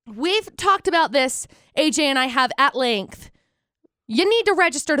 We've talked about this, AJ and I have at length. You need to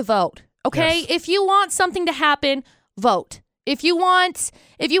register to vote, okay? Yes. If you want something to happen, vote. If you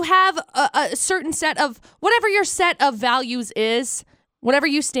have a certain set of, whatever your set of values is, whatever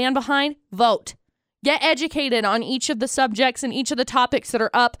you stand behind, vote. Get educated on each of the subjects and each of the topics that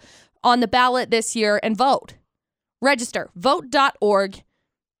are up on the ballot this year and vote. Register, vote.org,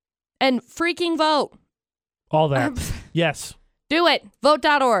 and freaking vote. All that. Yes. Do it,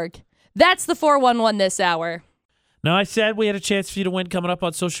 vote.org. That's the 411 this hour. Now, I said we had a chance for you to win coming up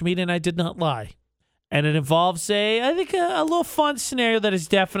on social media, and I did not lie. And it involves a little fun scenario that is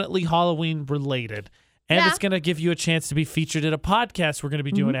definitely Halloween related. And it's going to give you a chance to be featured in a podcast we're going to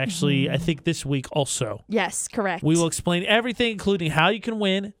be doing actually, I think this week also. Yes, correct. We will explain everything, including how you can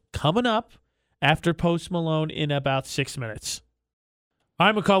win, coming up after Post Malone in about 6 minutes.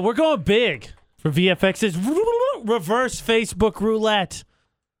 All right, McCall, we're going big for VFX's reverse Facebook roulette.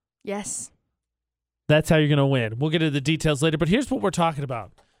 Yes. That's how you're going to win. We'll get into the details later, but here's what we're talking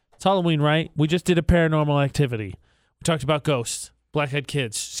about. It's Halloween, right? We just did a paranormal activity. We talked about ghosts, blackhead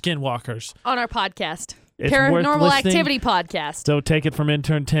kids, skinwalkers. On our podcast. It's Paranormal Activity Podcast. So take it from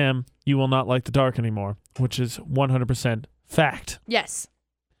intern Tim, you will not like the dark anymore, which is 100% fact. Yes.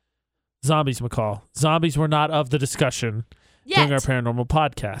 Zombies, McCall. Zombies were not of the discussion during our paranormal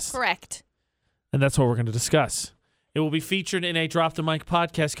podcast. Correct. And that's what we're going to discuss. It will be featured in a Drop the Mic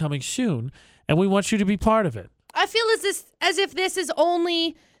podcast coming soon, and we want you to be part of it. I feel as if this is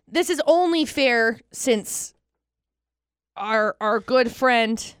only fair since our good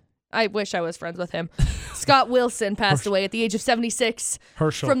friend, I wish I was friends with him, Scott Wilson passed away at the age of 76.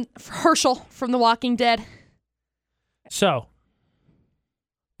 Herschel from The Walking Dead. So,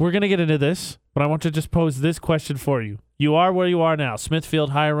 we're going to get into this, but I want to just pose this question for you. You are where you are now, Smithfield,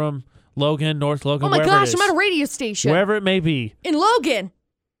 Hiram, Logan, North Logan, wherever it is. Oh my gosh, I'm at a radio station. Wherever it may be. In Logan.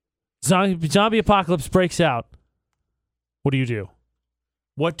 Zombie apocalypse breaks out. What do you do?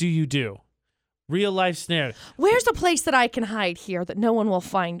 What do you do? Real life scenario. Where's a place that I can hide here that no one will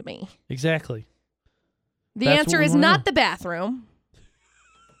find me? Exactly. The That's answer what we is wanna not know. the bathroom.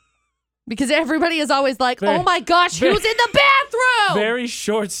 Because everybody is always like, Very- oh my gosh, who's in the bathroom? Very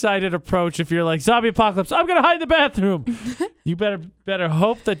short-sighted approach. If you're like zombie apocalypse, I'm gonna hide in the bathroom. You better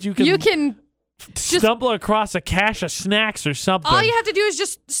hope that you can stumble across a cache of snacks or something. all you have to do is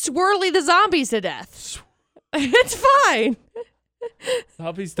just swirly the zombies to death. It's fine.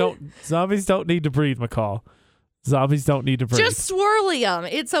 Zombies don't need to breathe, McCall. Zombies don't need to breathe. Just swirly them.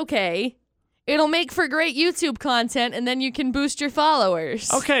 It's okay. It'll make for great YouTube content, and then you can boost your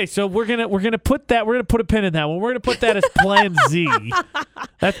followers. Okay, so we're gonna put a pin in that one. We're gonna put that as Plan Z.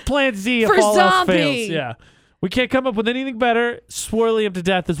 That's Plan Z if For all else zombie. fails. Yeah, we can't come up with anything better. Swirly him to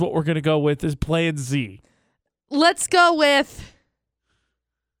death is what we're gonna go with. Is Plan Z. Let's go with.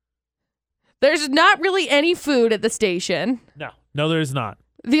 There's not really any food at the station. No, there is not.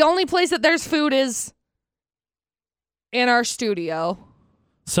 The only place that there's food is in our studio.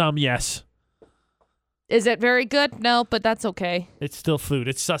 Some, yes. Is it very good? No, but that's okay. It's still food.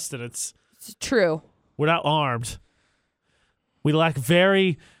 It's sustenance. It's true. We're not armed. We lack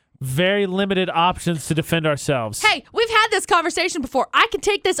very, very limited options to defend ourselves. Hey, we've had this conversation before. I can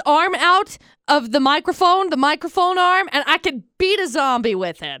take this arm out of the microphone arm, and I can beat a zombie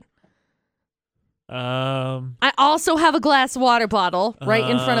with it. I also have a glass water bottle right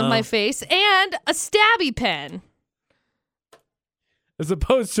in front of my face and a stabby pen. As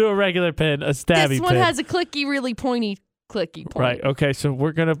opposed to a regular pen, a stabby This one pen. has a clicky, really pointy, clicky point. Right. Okay. So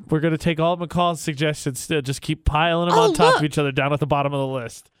we're gonna take all of McCall's suggestions. Just keep piling them on top look. of each other down at the bottom of the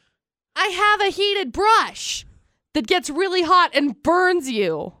list. I have a heated brush that gets really hot and burns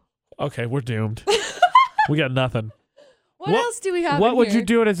you. Okay, we're doomed. We got nothing. What else do we have? What in would here? you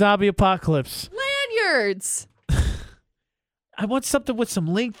do in a zombie apocalypse? Lanyards. I want something with some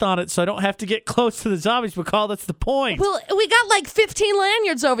length on it so I don't have to get close to the zombies, McCall. That's the point. Well, we got like 15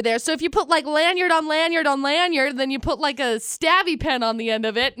 lanyards over there. So if you put like lanyard on lanyard on lanyard, then you put like a stabby pen on the end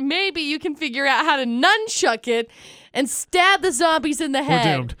of it, maybe you can figure out how to nunchuck it and stab the zombies in the head.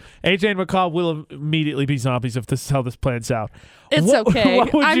 We're doomed. AJ and McCall will immediately be zombies if this is how this plans out. It's okay.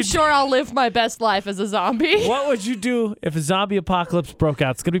 What would I'm you sure I'll live my best life as a zombie. What would you do if a zombie apocalypse broke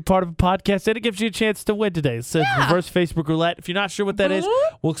out? It's going to be part of a podcast, and it gives you a chance to win today. It says reverse Facebook roulette. If you're not sure what that is,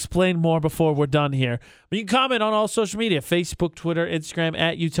 we'll explain more before we're done here. But you can comment on all social media, Facebook, Twitter, Instagram,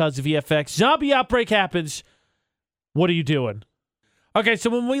 at Utah's VFX. Zombie outbreak happens. What are you doing? Okay, so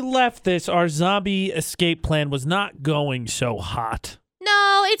when we left this, our zombie escape plan was not going so hot.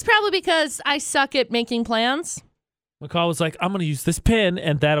 No, it's probably because I suck at making plans. McCall was like, I'm going to use this pin,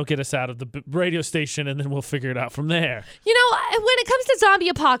 and that'll get us out of the radio station, and then we'll figure it out from there. You know, when it comes to zombie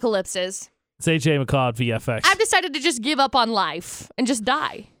apocalypses, It's AJ McCall at VFX. I've decided to just give up on life and just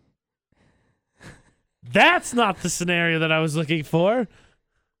die. That's not the scenario that I was looking for.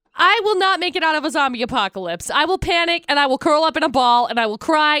 I will not make it out of a zombie apocalypse. I will panic and I will curl up in a ball and I will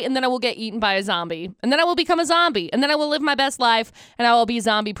cry and then I will get eaten by a zombie. And then I will become a zombie. And then I will live my best life and I will be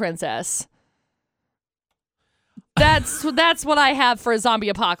zombie princess. That's what I have for a zombie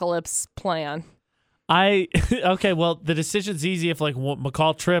apocalypse plan. Okay, well, the decision's easy if like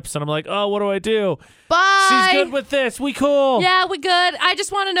McCall trips and I'm like, oh, what do I do? Bye. She's good with this. We cool. Yeah, we good. I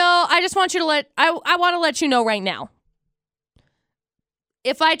just want to know. I just want you to I want to let you know right now.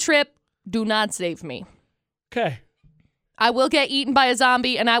 If I trip, do not save me. Okay. I will get eaten by a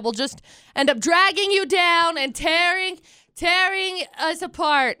zombie and I will just end up dragging you down and tearing us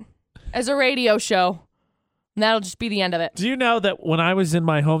apart as a radio show. And that'll just be the end of it. Do you know that when I was in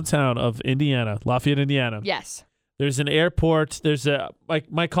my hometown of Indiana, Lafayette, Indiana, Yes. there's an airport. There's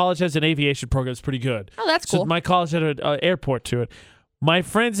my college has an aviation program. It's pretty good. Oh, that's So cool. my college had an airport to it. My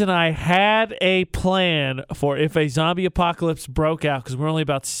friends and I had a plan for if a zombie apocalypse broke out, because we're only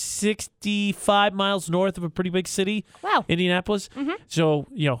about 65 miles north of a pretty big city, Wow. Indianapolis. Mm-hmm. So,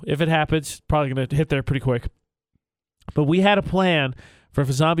 if it happens, probably going to hit there pretty quick. But we had a plan for if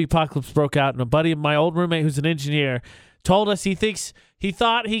a zombie apocalypse broke out, and a buddy of my old roommate who's an engineer told us he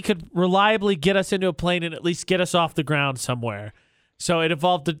thought he could reliably get us into a plane and at least get us off the ground somewhere. So it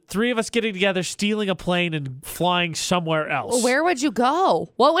involved the three of us getting together, stealing a plane, and flying somewhere else. Well, where would you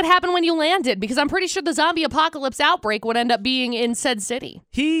go? What would happen when you landed? Because I'm pretty sure the zombie apocalypse outbreak would end up being in said city.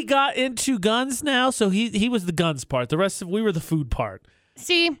 He got into guns now, so he was the guns part. The rest of we were the food part.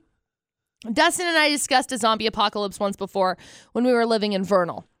 See, Dustin and I discussed a zombie apocalypse once before when we were living in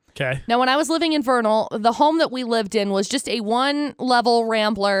Vernal. Okay. Now, when I was living in Vernal, the home that we lived in was just a one-level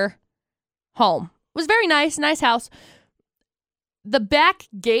rambler home. It was very nice house. The back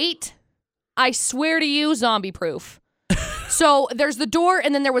gate, I swear to you, zombie-proof. So there's the door,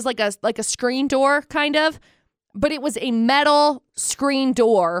 and then there was like a screen door, kind of, but it was a metal screen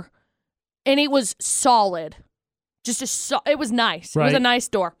door, and it was solid. It was nice. Right. It was a nice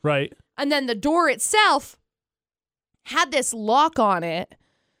door. Right. And then the door itself had this lock on it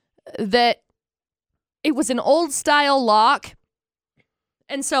that it was an old style lock.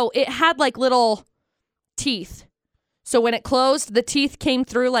 And so it had like little teeth. So when it closed, the teeth came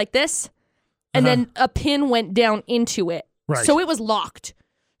through like this, and then a pin went down into it. Right. So it was locked.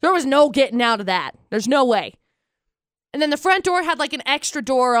 There was no getting out of that. There's no way. And then the front door had like an extra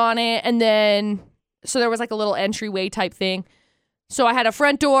door on it, and then so there was like a little entryway type thing. So I had a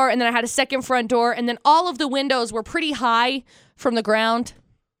front door, and then I had a second front door, and then all of the windows were pretty high from the ground.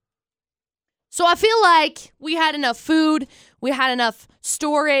 So I feel like we had enough food, we had enough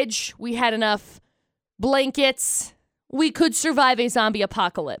storage, we had enough blankets. We could survive a zombie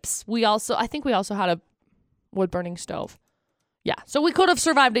apocalypse. I think we also had a wood-burning stove. Yeah, so we could have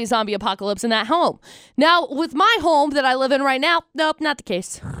survived a zombie apocalypse in that home. Now, with my home that I live in right now, nope, not the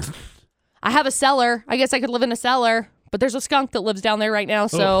case. I have a cellar. I guess I could live in a cellar, but there's a skunk that lives down there right now,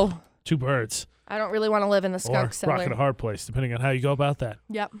 so... Two birds. I don't really want to live in the skunk cellar. Or rock at a hard place, depending on how you go about that.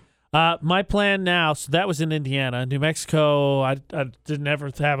 Yep. My plan now, so that was in Indiana. New Mexico, I didn't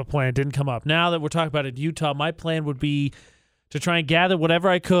ever have a plan. Didn't come up. Now that we're talking about it in Utah, my plan would be to try and gather whatever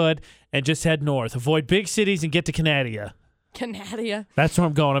I could and just head north. Avoid big cities and get to Canada. Canada. That's where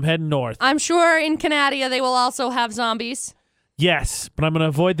I'm going. I'm heading north. I'm sure in Canada they will also have zombies. Yes, but I'm going to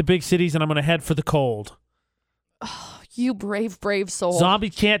avoid the big cities and I'm going to head for the cold. Oh, you brave, brave soul.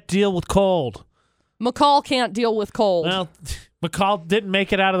 Zombies can't deal with cold. McCall can't deal with cold. Well, McCall didn't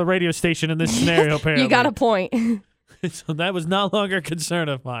make it out of the radio station in this scenario, apparently. You got a point. So that was no longer a concern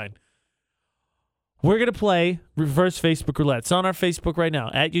of mine. We're going to play reverse Facebook roulette. It's on our Facebook right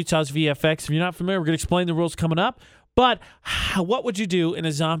now, at Utah's VFX. If you're not familiar, we're going to explain the rules coming up. But what would you do in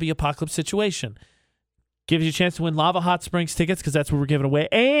a zombie apocalypse situation? Gives you a chance to win Lava Hot Springs tickets because that's what we're giving away,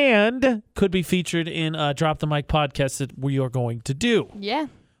 and could be featured in Drop the Mic podcast that we are going to do. Yeah.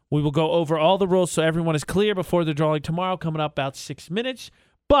 We will go over all the rules so everyone is clear before the drawing tomorrow, coming up about 6 minutes.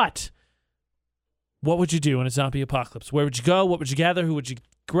 But what would you do in a zombie apocalypse? Where would you go? What would you gather? Who would you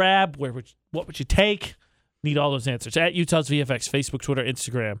grab? What would you take? Need all those answers. At Utah's VFX, Facebook, Twitter,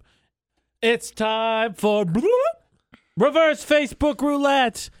 Instagram. It's time for reverse Facebook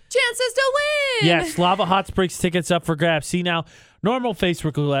roulette. Chances to win. Yes, Lava Hot Springs tickets up for grabs. See now, normal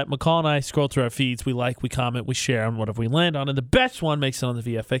Facebook roulette, McCall and I scroll through our feeds. We like, we comment, we share on whatever we land on. And the best one makes it on the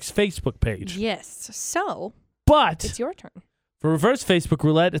VFX Facebook page. Yes. So, But it's your turn. for reverse Facebook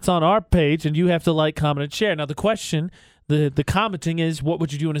roulette, it's on our page, and you have to like, comment, and share. Now, the question, the commenting is, what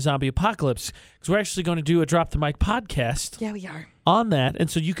would you do in a zombie apocalypse? Because we're actually going to do a Drop the Mic podcast. Yeah, we are. On that, and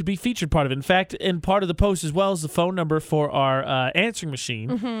so you could be featured part of it. In fact, in part of the post as well as the phone number for our answering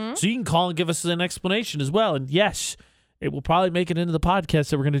machine, so you can call and give us an explanation as well. And yes, it will probably make it into the podcast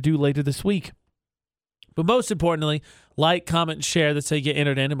that we're going to do later this week. But most importantly, like, comment, and share. That's how you get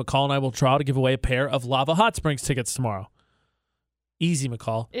entered in, and McCall and I will try to give away a pair of Lava Hot Springs tickets tomorrow. Easy,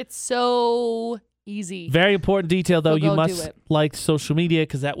 McCall. It's so easy. Very important detail, though. So you go must do it. like social media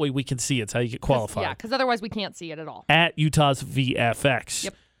because that way we can see it. It's how you get qualified. Yeah, because otherwise we can't see it at all. At Utah's VFX.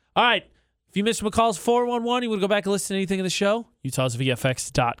 Yep. All right. If you missed McCall's 411, you want to go back and listen to anything in the show,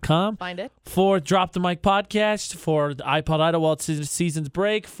 utahsvfx.com. Find it. For Drop the Mic podcast, for the iPod Idol while it's season's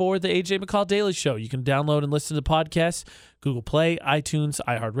break, for the AJ McCall Daily Show. You can download and listen to the podcast, Google Play, iTunes,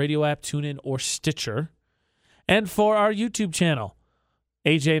 iHeartRadio app, TuneIn, or Stitcher. And for our YouTube channel,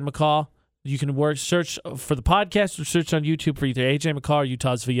 AJ and McCall. You can search for the podcast or search on YouTube for either AJ McCall or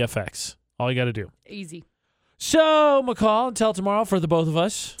Utah's VFX. All you got to do. Easy. So, McCall, until tomorrow for the both of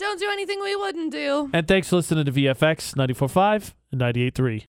us. Don't do anything we wouldn't do. And thanks for listening to VFX 94.5 and 98.3.